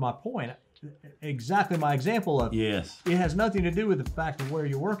that was my point. Exactly my example of, Yes. it has nothing to do with the fact of where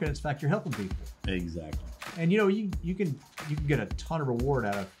you're working. It's the fact you're helping people. Exactly. And, you know, you can get a ton of reward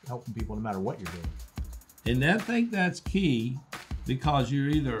out of helping people no matter what you're doing. And I think that's key, because you're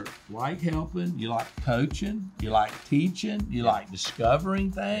either like helping, you like coaching, you like teaching, you like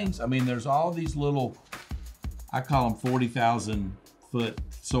discovering things. I mean, there's all these little, I call them 40,000 foot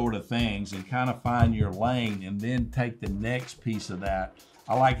sort of things, and kind of find your lane and then take the next piece of that.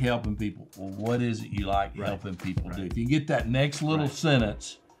 I like helping people. Well, what is it you like helping people do? If you get that next little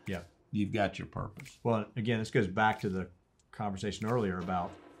sentence, you've got your purpose. Well, again, this goes back to the conversation earlier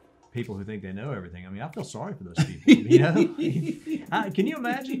about people who think they know everything. I mean, I feel sorry for those people. You know, can you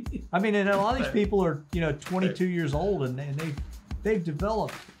imagine? I mean, and a lot of these people are, you know, 22 years old, and they've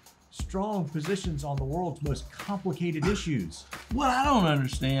developed strong positions on the world's most complicated issues. What I don't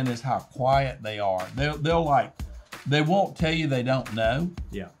understand is how quiet they are. They won't tell you they don't know.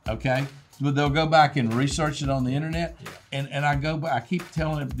 Yeah. Okay. But they'll go back and research it on the internet. Yeah. And I keep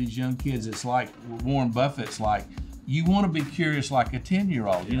telling these young kids, it's like Warren Buffett's like, you want to be curious like a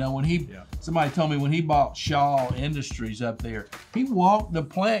 10-year-old. You know, when somebody told me when he bought Shaw Industries up there, he walked the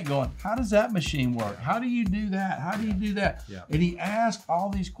plant going, how does that machine work? How do you do that? How do you do that? Yeah. And he asked all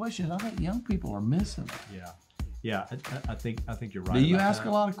these questions. I think young people are missing that. Yeah. Yeah, I think you're right. Do you ask a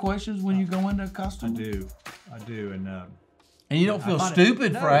lot of questions when you go into a customer? I do, and you don't feel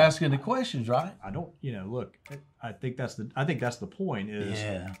stupid for asking the questions, right? I don't. You know, look, I think that's the point. Is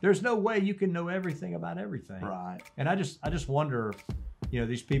there's no way you can know everything about everything, right? And I just wonder, you know,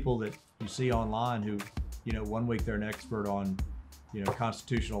 these people that you see online who, you know, one week they're an expert on, you know,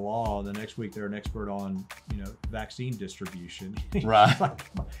 constitutional law, the next week they're an expert on, you know, vaccine distribution. Right. Like,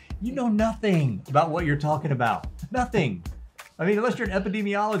 you know nothing about what you're talking about. Nothing. I mean, unless you're an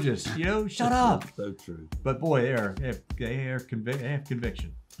epidemiologist, you know, shut up. So true. But boy, they have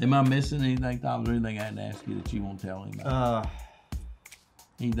conviction. Am I missing anything, Tom? Is there anything I hadn't asked you that you won't tell him about?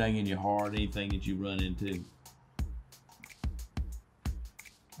 Anything in your heart, anything that you run into?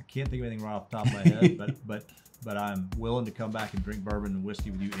 I can't think of anything right off the top of my head, but I'm willing to come back and drink bourbon and whiskey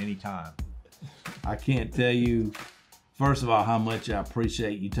with you anytime. I can't tell you, first of all, how much I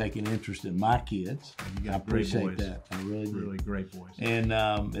appreciate you taking interest in my kids. I appreciate that. I really do. Really great boys. And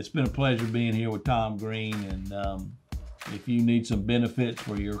it's been a pleasure being here with Tom Greene. And if you need some benefits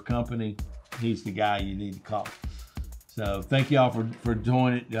for your company, he's the guy you need to call. So thank you all for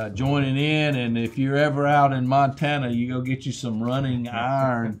joining in. And if you're ever out in Montana, you go get you some Running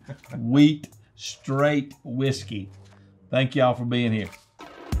Iron wheat straight whiskey. Thank you all for being here.